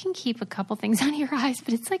 yeah, I can keep a couple things on your eyes,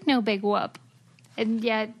 but it's like no big whoop. And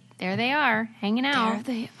yet there they are, hanging out.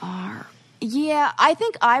 There they are. Yeah, I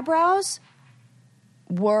think eyebrows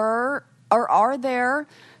are there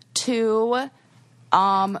to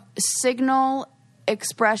signal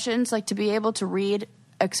expressions, like to be able to read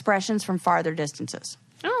expressions from farther distances.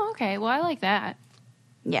 Oh, okay. Well, I like that.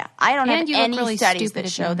 Yeah, I don't have any really studies that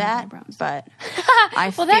show that, but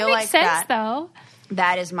I feel that makes like sense, though.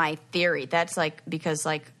 That is my theory. That's like because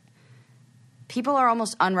like people are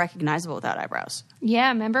almost unrecognizable without eyebrows. Yeah,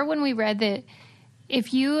 remember when we read that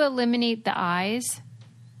if you eliminate the eyes,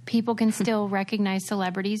 people can still recognize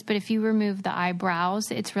celebrities, but if you remove the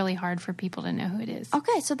eyebrows, it's really hard for people to know who it is.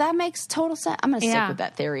 Okay, so that makes total sense. I'm going to stick with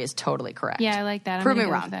that theory. Is totally correct. Yeah, I like that. Prove me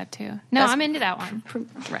go wrong. For that too. No, I'm into that one.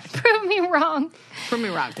 Right. Prove me wrong. Prove me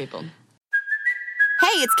wrong, people.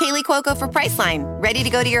 Hey, it's Kaylee Cuoco for Priceline. Ready to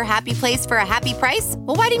go to your happy place for a happy price?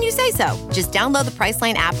 Well, why didn't you say so? Just download the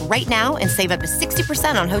Priceline app right now and save up to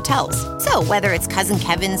 60% on hotels. So whether it's Cousin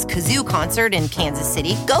Kevin's Kazoo Concert in Kansas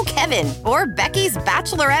City, go Kevin, or Becky's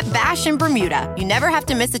Bachelorette Bash in Bermuda, you never have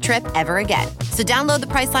to miss a trip ever again. So download the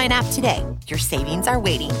Priceline app today. Your savings are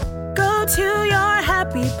waiting. Go to your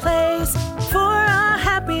happy place for a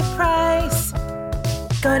happy price.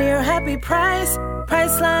 Go to your happy price,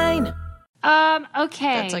 Priceline.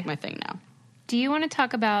 Okay. That's like my thing now. Do you want to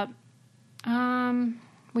talk about,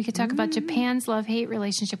 we could talk about Japan's love-hate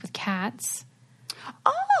relationship with cats.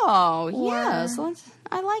 Oh, yes.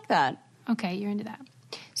 I like that. Okay, you're into that.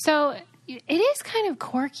 So it is kind of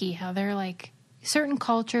quirky how they're like, certain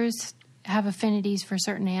cultures have affinities for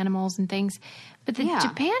certain animals and things. But the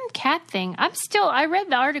Japan cat thing, I read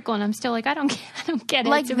the article and I'm still like, I don't get it.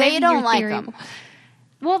 Like so they don't like them.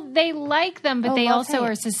 Well, they like them, but they also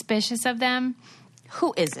are suspicious of them.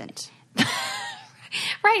 Who isn't?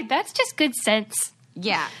 Right, that's just good sense.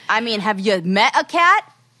 Yeah. I mean, have you met a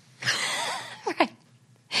cat? Right.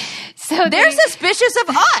 So they're suspicious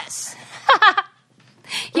of us.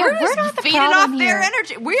 We're not the feeding problem off here. their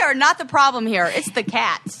energy. We are not the problem here. It's the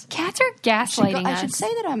cats. Cats are gaslighting us. I should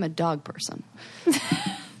say that I'm a dog person.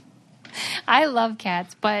 I love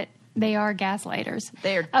cats, but they are gaslighters.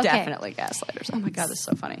 They are definitely gaslighters. Oh my God, that's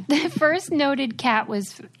so funny. The first noted cat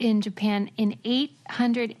was in Japan in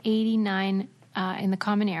 889 in the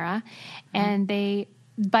Common Era, and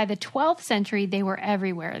by the 12th century they were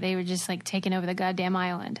everywhere. They were just like taking over the goddamn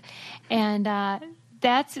island, and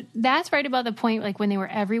that's right about the point. Like when they were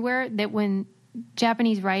everywhere, that when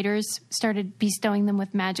Japanese writers started bestowing them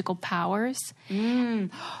with magical powers. Oh,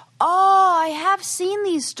 I have seen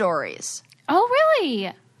these stories. Oh,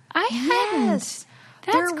 really? I hadn't. Yes.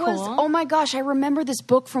 That's cool. Oh my gosh, I remember this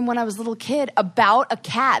book from when I was a little kid about a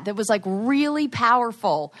cat that was like really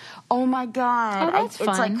powerful. Oh my God. Oh, that's fun.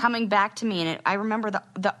 It's like coming back to me, and I remember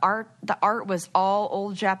the art was all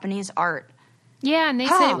old Japanese art. Yeah, and they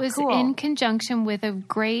said it was in conjunction with a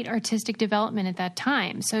great artistic development at that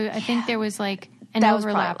time. So I think there was like an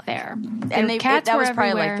overlap there. And cats that were was probably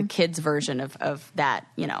everywhere. like the kids' version of that,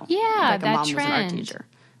 you know. Yeah, like that a mom trend. was an art teacher.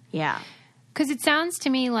 Yeah. Because it sounds to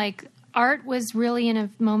me like art was really in a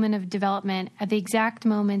moment of development at the exact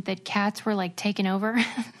moment that cats were like taken over.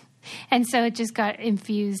 And so it just got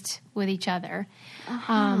infused with each other.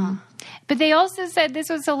 But they also said, this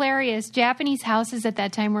was hilarious, Japanese houses at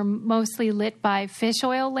that time were mostly lit by fish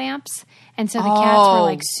oil lamps. And so the cats were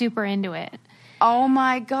like super into it. Oh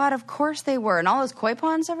my God, of course they were. And all those koi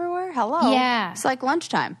ponds everywhere? Hello. Yeah. It's like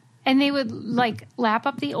lunchtime. And they would like lap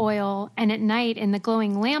up the oil, and at night in the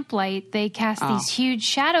glowing lamplight, they cast these huge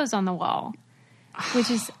shadows on the wall,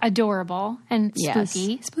 which is adorable and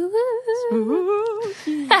spooky. Spooky.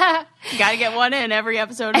 Got to get one in every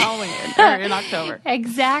episode of Halloween or in October.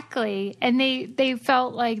 Exactly. And they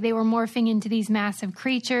felt like they were morphing into these massive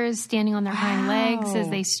creatures standing on their hind legs as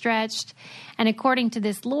they stretched. And according to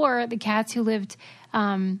this lore, the cats who lived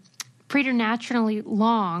preternaturally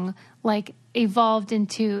long, like evolved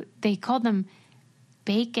into, they called them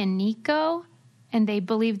Bake and Nico, and they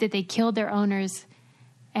believed that they killed their owners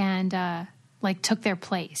and like took their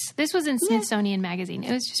place. This was in Smithsonian Magazine.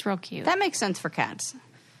 It was just real cute. That makes sense for cats.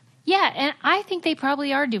 Yeah, and I think they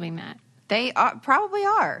probably are doing that. They probably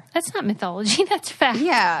are. That's not mythology. That's fact.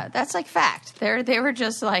 Yeah, that's like fact. They were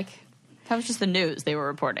just like, that was just the news they were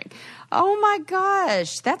reporting. Oh my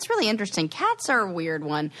gosh, that's really interesting. Cats are a weird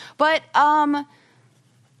one, but I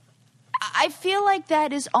feel like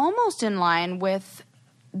that is almost in line with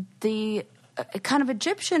the kind of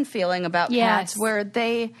Egyptian feeling about cats, where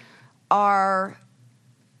they are,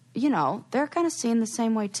 they're kind of seen the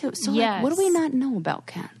same way too. So like, what do we not know about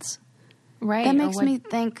cats? Right. That makes me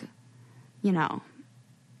think, You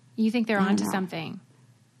think they're onto something.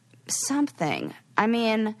 Something. I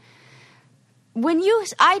mean,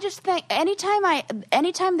 I just think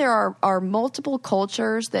anytime there are multiple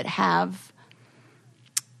cultures that have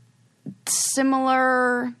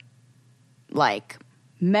similar, like,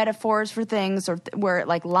 metaphors for things, or where it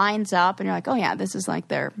like lines up and you're like, oh yeah, this is like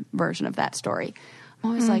their version of that story.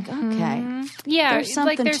 I'm always like, okay. Yeah, there's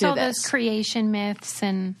something like there's to all this. those creation myths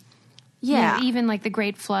and even like the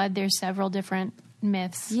Great Flood, there's several different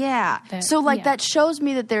myths. Yeah. That shows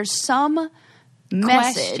me that there's some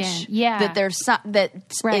message that there's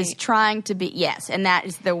is trying to be, and that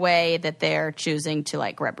is the way that they're choosing to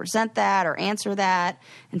like represent that or answer that.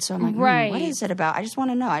 And so I'm like, what is it about? I just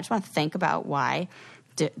want to know. I just want to think about why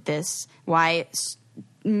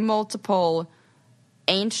multiple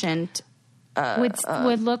ancient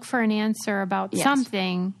would look for an answer about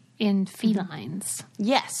something in felines.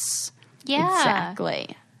 Yes. Yeah.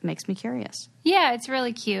 Exactly. Makes me curious. Yeah, it's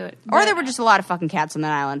really cute. Or there were just a lot of fucking cats on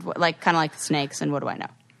that island, like kind of like snakes, and what do I know?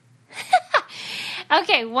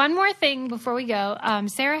 Okay, one more thing before we go.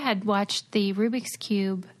 Sarah had watched the Rubik's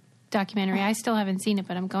Cube documentary. I still haven't seen it,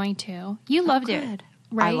 but I'm going to. You loved it,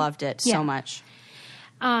 right? I loved it so much.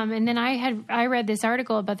 And then I read this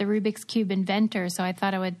article about the Rubik's Cube inventor, so I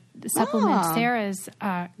thought I would supplement Sarah's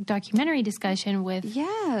documentary discussion with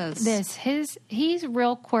this. He's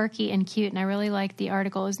real quirky and cute, and I really liked the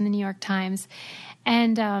article. It was in the New York Times.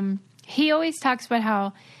 And he always talks about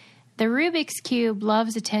how the Rubik's Cube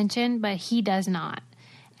loves attention, but he does not.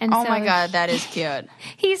 And oh my God, that is cute.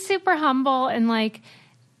 He's super humble and like...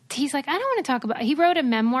 He's like, I don't want to talk about... He wrote a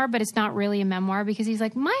memoir, but it's not really a memoir because he's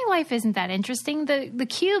like, my life isn't that interesting. The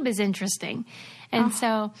cube is interesting. And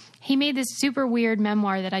so he made this super weird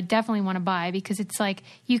memoir that I definitely want to buy because it's like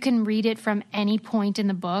you can read it from any point in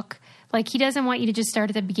the book. Like he doesn't want you to just start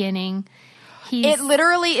at the beginning. It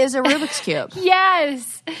literally is a Rubik's Cube.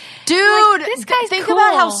 Yes. Dude, like, this guy's think cool.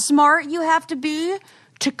 about how smart you have to be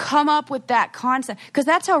to come up with that concept. Because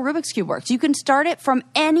that's how Rubik's Cube works. You can start it from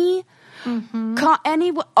any... did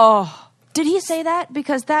he say that?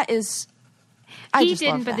 Because that is... He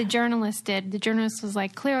didn't, but the journalist did. The journalist was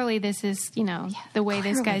like, clearly this is, the way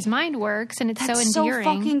this guy's mind works, and it's That's so endearing.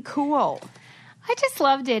 so fucking cool. I just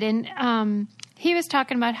loved it. And he was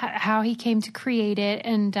talking about how he came to create it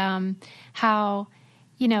and how,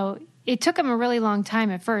 it took him a really long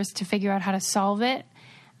time at first to figure out how to solve it.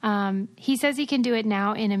 He says he can do it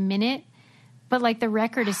now in a minute, but like the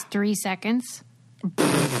record is 3 seconds.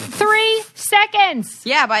 3 seconds.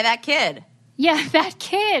 Yeah, by that kid. Yeah, that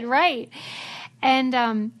kid, right.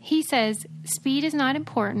 And he says speed is not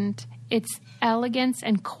important. It's elegance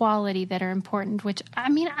and quality that are important, which, I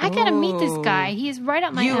mean, I got to meet this guy. He is right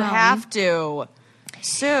up my alley. You have to.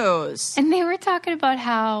 Suze. And they were talking about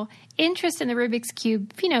how interest in the Rubik's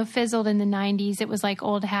Cube, fizzled in the 90s. It was like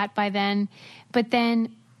old hat by then. But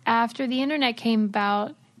then after the internet came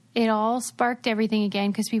about, it all sparked everything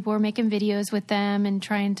again because people were making videos with them and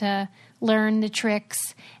trying to learn the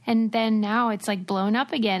tricks. And then now it's like blown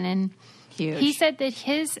up again. And huge. He said that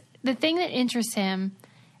the thing that interests him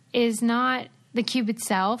is not the cube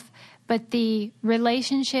itself, but the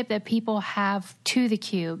relationship that people have to the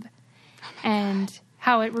cube and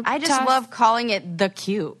how it... I just love calling it the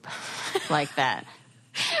cube like that.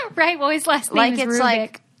 Right. Well, his last name is Rubik.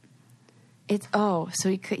 Like, so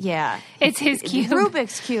he could, yeah. It's his cube.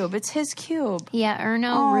 Rubik's Cube. It's his cube. Yeah,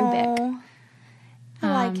 Erno Rubik.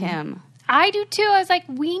 I like him. I do too. I was like,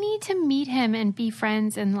 we need to meet him and be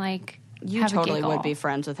friends and like You totally would be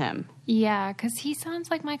friends with him. Yeah, because he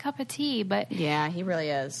sounds like my cup of tea. But yeah, he really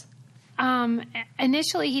is.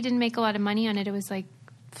 Initially, he didn't make a lot of money on it. It was like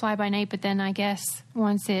fly by night. But then I guess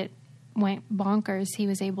once it went bonkers, he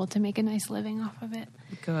was able to make a nice living off of it.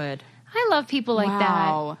 Good. I love people like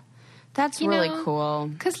that. That's really cool.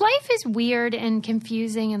 Because life is weird and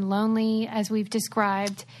confusing and lonely, as we've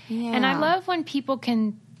described. Yeah. And I love when people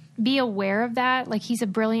can be aware of that. Like, he's a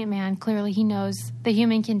brilliant man. Clearly, he knows the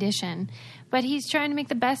human condition. But he's trying to make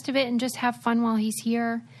the best of it and just have fun while he's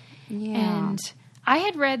here. Yeah. And I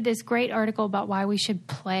had read this great article about why we should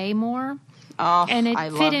play more. Oh, and it I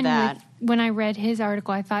fit love in that. with when I read his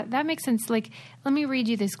article. I thought, that makes sense. Like, let me read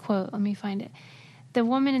you this quote. Let me find it. the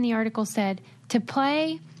woman in the article said, to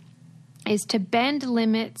play is to bend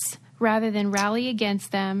limits rather than rally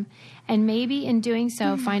against them, and maybe in doing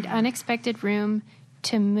so find unexpected room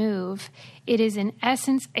to move. It is in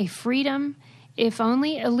essence a freedom, if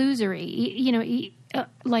only illusory,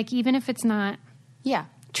 even if it's not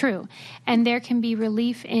true. And there can be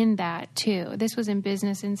relief in that too. This was in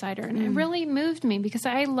Business Insider, and it really moved me because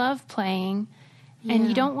I love playing, and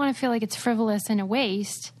you don't want to feel like it's frivolous and a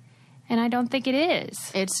waste. And I don't think it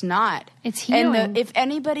is. It's not. It's healing. And if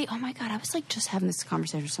anybody, oh my God, I was like just having this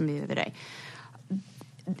conversation with somebody the other day.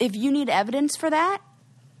 If you need evidence for that,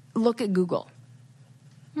 look at Google.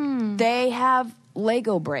 They have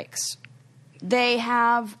Lego breaks. They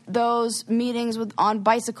have those meetings on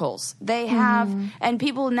bicycles. They have, and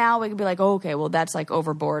people now would be like, oh, okay, well, that's like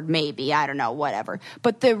overboard, maybe, I don't know, whatever.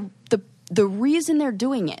 But the reason they're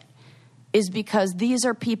doing it is because these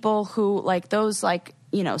are people who, like those, like,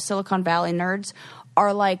 Silicon Valley nerds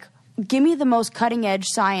are like, give me the most cutting edge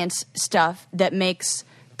science stuff that makes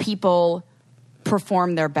people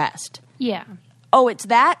perform their best. Yeah. Oh, it's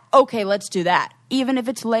that? Okay, let's do that. Even if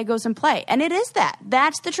it's Legos and play. And it is that.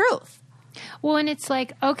 That's the truth. Well, and it's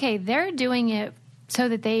like, okay, they're doing it so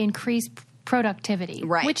that they increase productivity.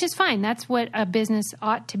 Right. Which is fine. That's what a business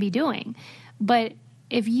ought to be doing. But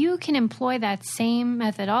if you can employ that same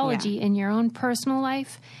methodology in your own personal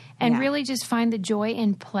life and really just find the joy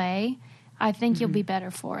in play, I think you'll be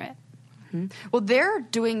better for it. Well, they're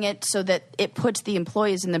doing it so that it puts the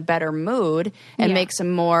employees in the better mood and makes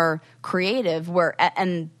them more creative,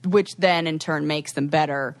 which then in turn makes them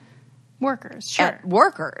better workers. Sure,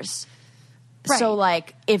 workers. Right. So,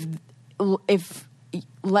 like,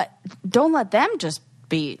 don't let them just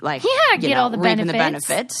be like, get all the reaping benefits.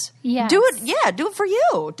 the benefits. Yes. Do it for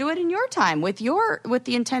you. Do it in your time with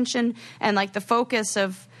the intention and like the focus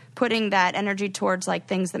of putting that energy towards like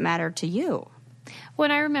things that matter to you.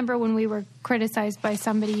 When I remember when we were criticized by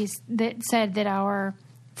somebody that said that our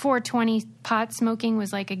 420 pot smoking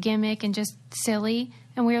was like a gimmick and just silly,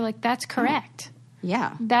 and we were like, that's correct.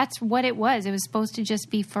 Yeah. That's what it was. It was supposed to just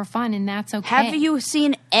be for fun, and that's okay. Have you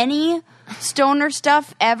seen any stoner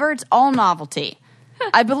stuff ever? It's all novelty.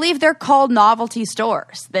 I believe they're called novelty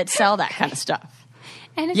stores that sell that kind of stuff.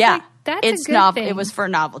 And it's like, that's a good thing. It was for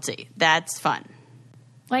novelty. That's fun.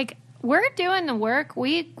 Like, we're doing the work.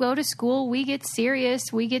 We go to school. We get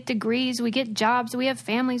serious. We get degrees. We get jobs. We have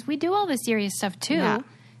families. We do all the serious stuff, too. Yeah.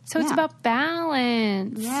 So it's about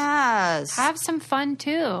balance. Yes. Have some fun,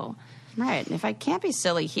 too. Right. And if I can't be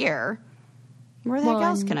silly here, where the heck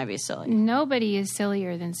else can I be silly? Nobody is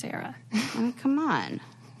sillier than Sarah. Oh, come on.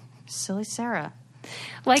 Silly Sarah.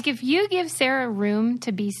 Like, if you give Sarah room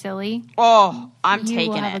to be silly, I'm taking it. You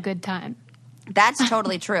will have a good time. That's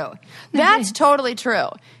totally true. That's totally true.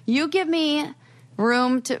 You give me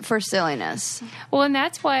room for silliness. Well, and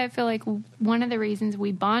that's why I feel like one of the reasons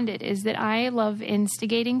we bonded is that I love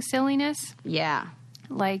instigating silliness. Yeah.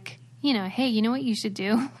 Like, hey, you know what you should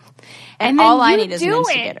do? And all I need is an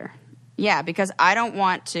instigator. Yeah, because I don't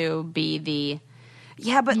want to be the...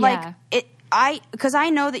 Yeah, but like... Because I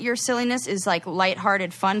know that your silliness is like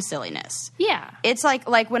lighthearted, fun silliness. Yeah. It's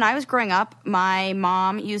like when I was growing up, my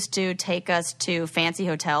mom used to take us to fancy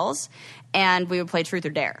hotels and we would play Truth or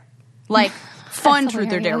Dare. Like fun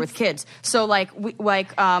Truth or Dare with kids. So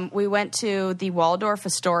we went to the Waldorf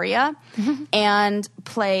Astoria and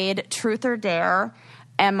played Truth or Dare.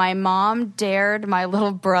 And my mom dared my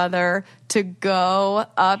little brother to go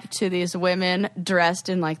up to these women dressed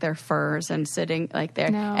in like their furs and sitting like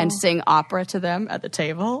there and sing opera to them at the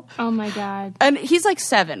table. Oh my God. And he's like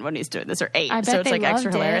 7 when he's doing this, or 8. I bet so it's they like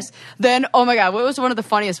extra loved hilarious. it. Then, oh my God, what was one of the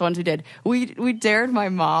funniest ones we did? We dared my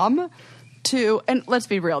mom to, and let's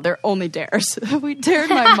be real, they're only dares. We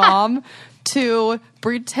dared my mom to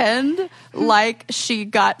pretend like she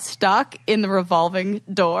got stuck in the revolving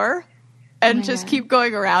door. And just keep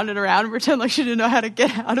going around and around and pretend like she didn't know how to get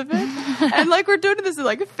out of it. And like we're doing this in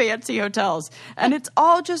like fancy hotels. And it's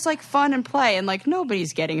all just like fun and play. And like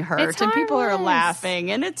nobody's getting hurt. And people are laughing.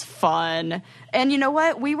 And it's fun. And you know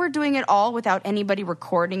what? We were doing it all without anybody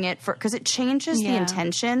recording it. Because it changes the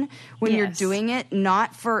intention when you're doing it.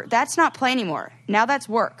 That's not play anymore. Now that's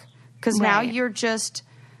work. Because now you're just...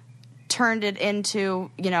 turned it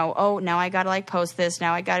into, now I got to like post this.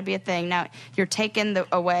 Now I got to be a thing. Now you're taking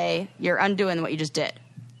away, you're undoing what you just did.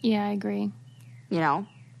 Yeah, I agree. Yeah.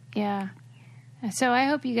 So I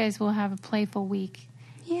hope you guys will have a playful week.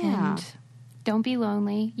 Yeah. And don't be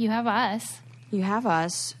lonely. You have us. You have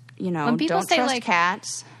us. When people don't say, trust like,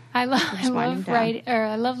 cats. I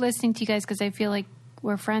love listening to you guys because I feel like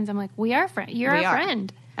we're friends. I'm like, we are friends. You're our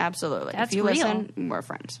friend. Absolutely. That's if you real. listen, we're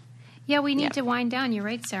friends. Yeah, we need to wind down. You're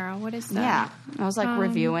right, Sarah. What is that? Yeah. I was like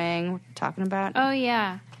reviewing, talking about. Oh,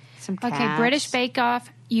 yeah. Some cats. Okay, British Bake Off.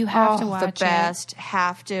 You have to watch it. The best.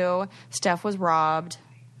 Have to. Steph was robbed.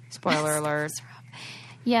 Spoiler alert.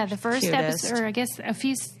 Yeah, the first episode, or I guess a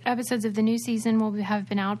few episodes of the new season will have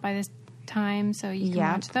been out by this time, so you can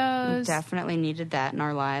watch those. We definitely needed that in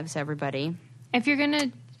our lives, everybody. If you're going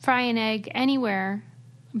to fry an egg anywhere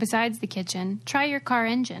besides the kitchen, try your car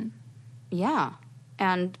engine. Yeah.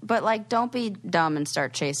 But like, don't be dumb and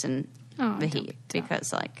start chasing the heat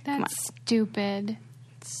because, like, come on. That's stupid.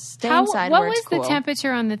 Stay inside where it's cool. What was the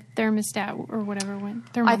temperature on the thermostat or whatever went?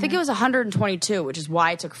 I think it was 122, which is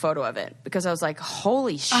why I took a photo of it because I was like,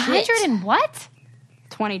 holy shit. 100 and what?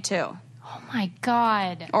 22. Oh my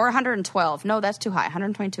God. Or 112. No, that's too high.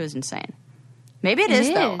 122 is insane. Maybe it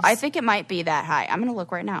is, though. I think it might be that high. I'm going to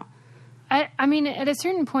look right now. I mean, at a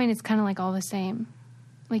certain point, it's kind of like all the same.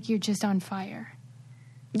 Like you're just on fire.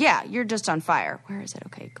 Yeah, you're just on fire. Where is it?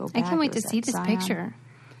 Okay, go back. I can't wait to see this picture.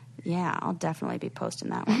 Yeah, I'll definitely be posting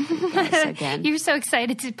that one for you guys again. You're so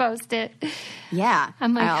excited to post it. Yeah.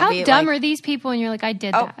 I'm like, how dumb are these people? And you're like, I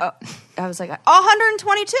did that. I was like,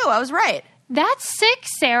 122. I was right. That's sick,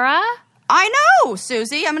 Sarah. I know,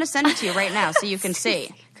 Susie. I'm going to send it to you right now so you can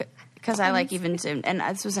see. Because I like even zoomed. And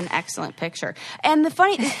this was an excellent picture. And the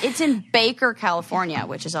funny, it's in Baker, California,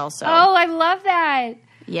 which is also. Oh, I love that.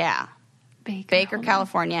 Yeah. Baker,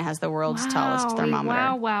 California has the world's tallest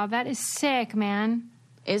thermometer. Wow. That is sick, man.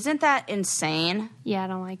 Isn't that insane? Yeah, I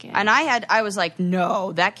don't like it. And I was like,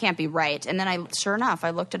 no, that can't be right. And then sure enough,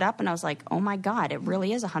 I looked it up and I was like, oh my God, it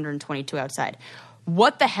really is 122 outside.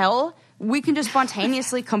 What the hell? We can just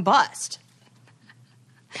spontaneously combust.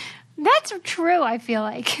 That's true, I feel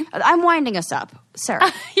like. I'm winding us up,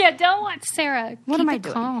 Sarah. Yeah, don't want Sarah. What am I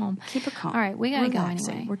doing? Calm. Keep it calm. All right, we got to go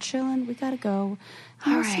anyway. We're chilling. We got to go.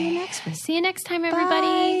 All right. See you next week. See you next time,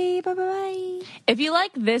 everybody. Bye. If you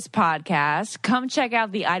like this podcast, come check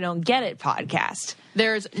out the I Don't Get It podcast.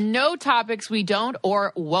 There's no topics we don't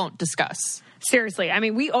or won't discuss. Seriously, I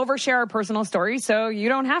mean, we overshare our personal stories, so you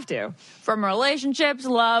don't have to. From relationships,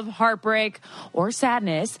 love, heartbreak, or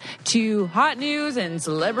sadness, to hot news and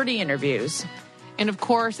celebrity interviews. And of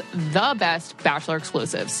course, the best Bachelor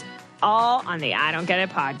exclusives. All on the I Don't Get It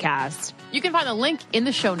podcast. You can find the link in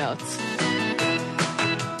the show notes.